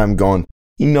same time going,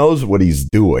 "He knows what he's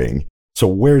doing. So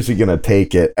where's he gonna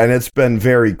take it?" And it's been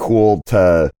very cool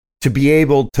to be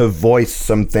able to voice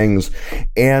some things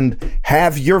and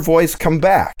have your voice come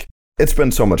back. It's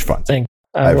been so much fun.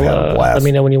 I've had a blast. Let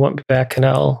me know when you want me back, and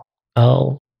I'll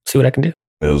see what I can do.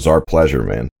 It was our pleasure,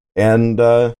 man. And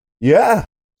yeah,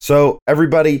 so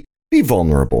everybody, be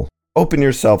vulnerable. Open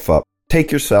yourself up.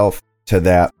 Take yourself to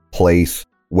that place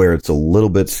where it's a little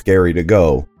bit scary to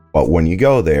go, but when you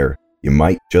go there, you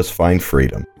might just find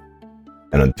freedom.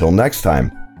 And until next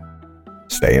time,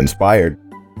 stay inspired.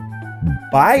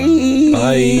 Bye.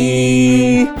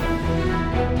 Bye.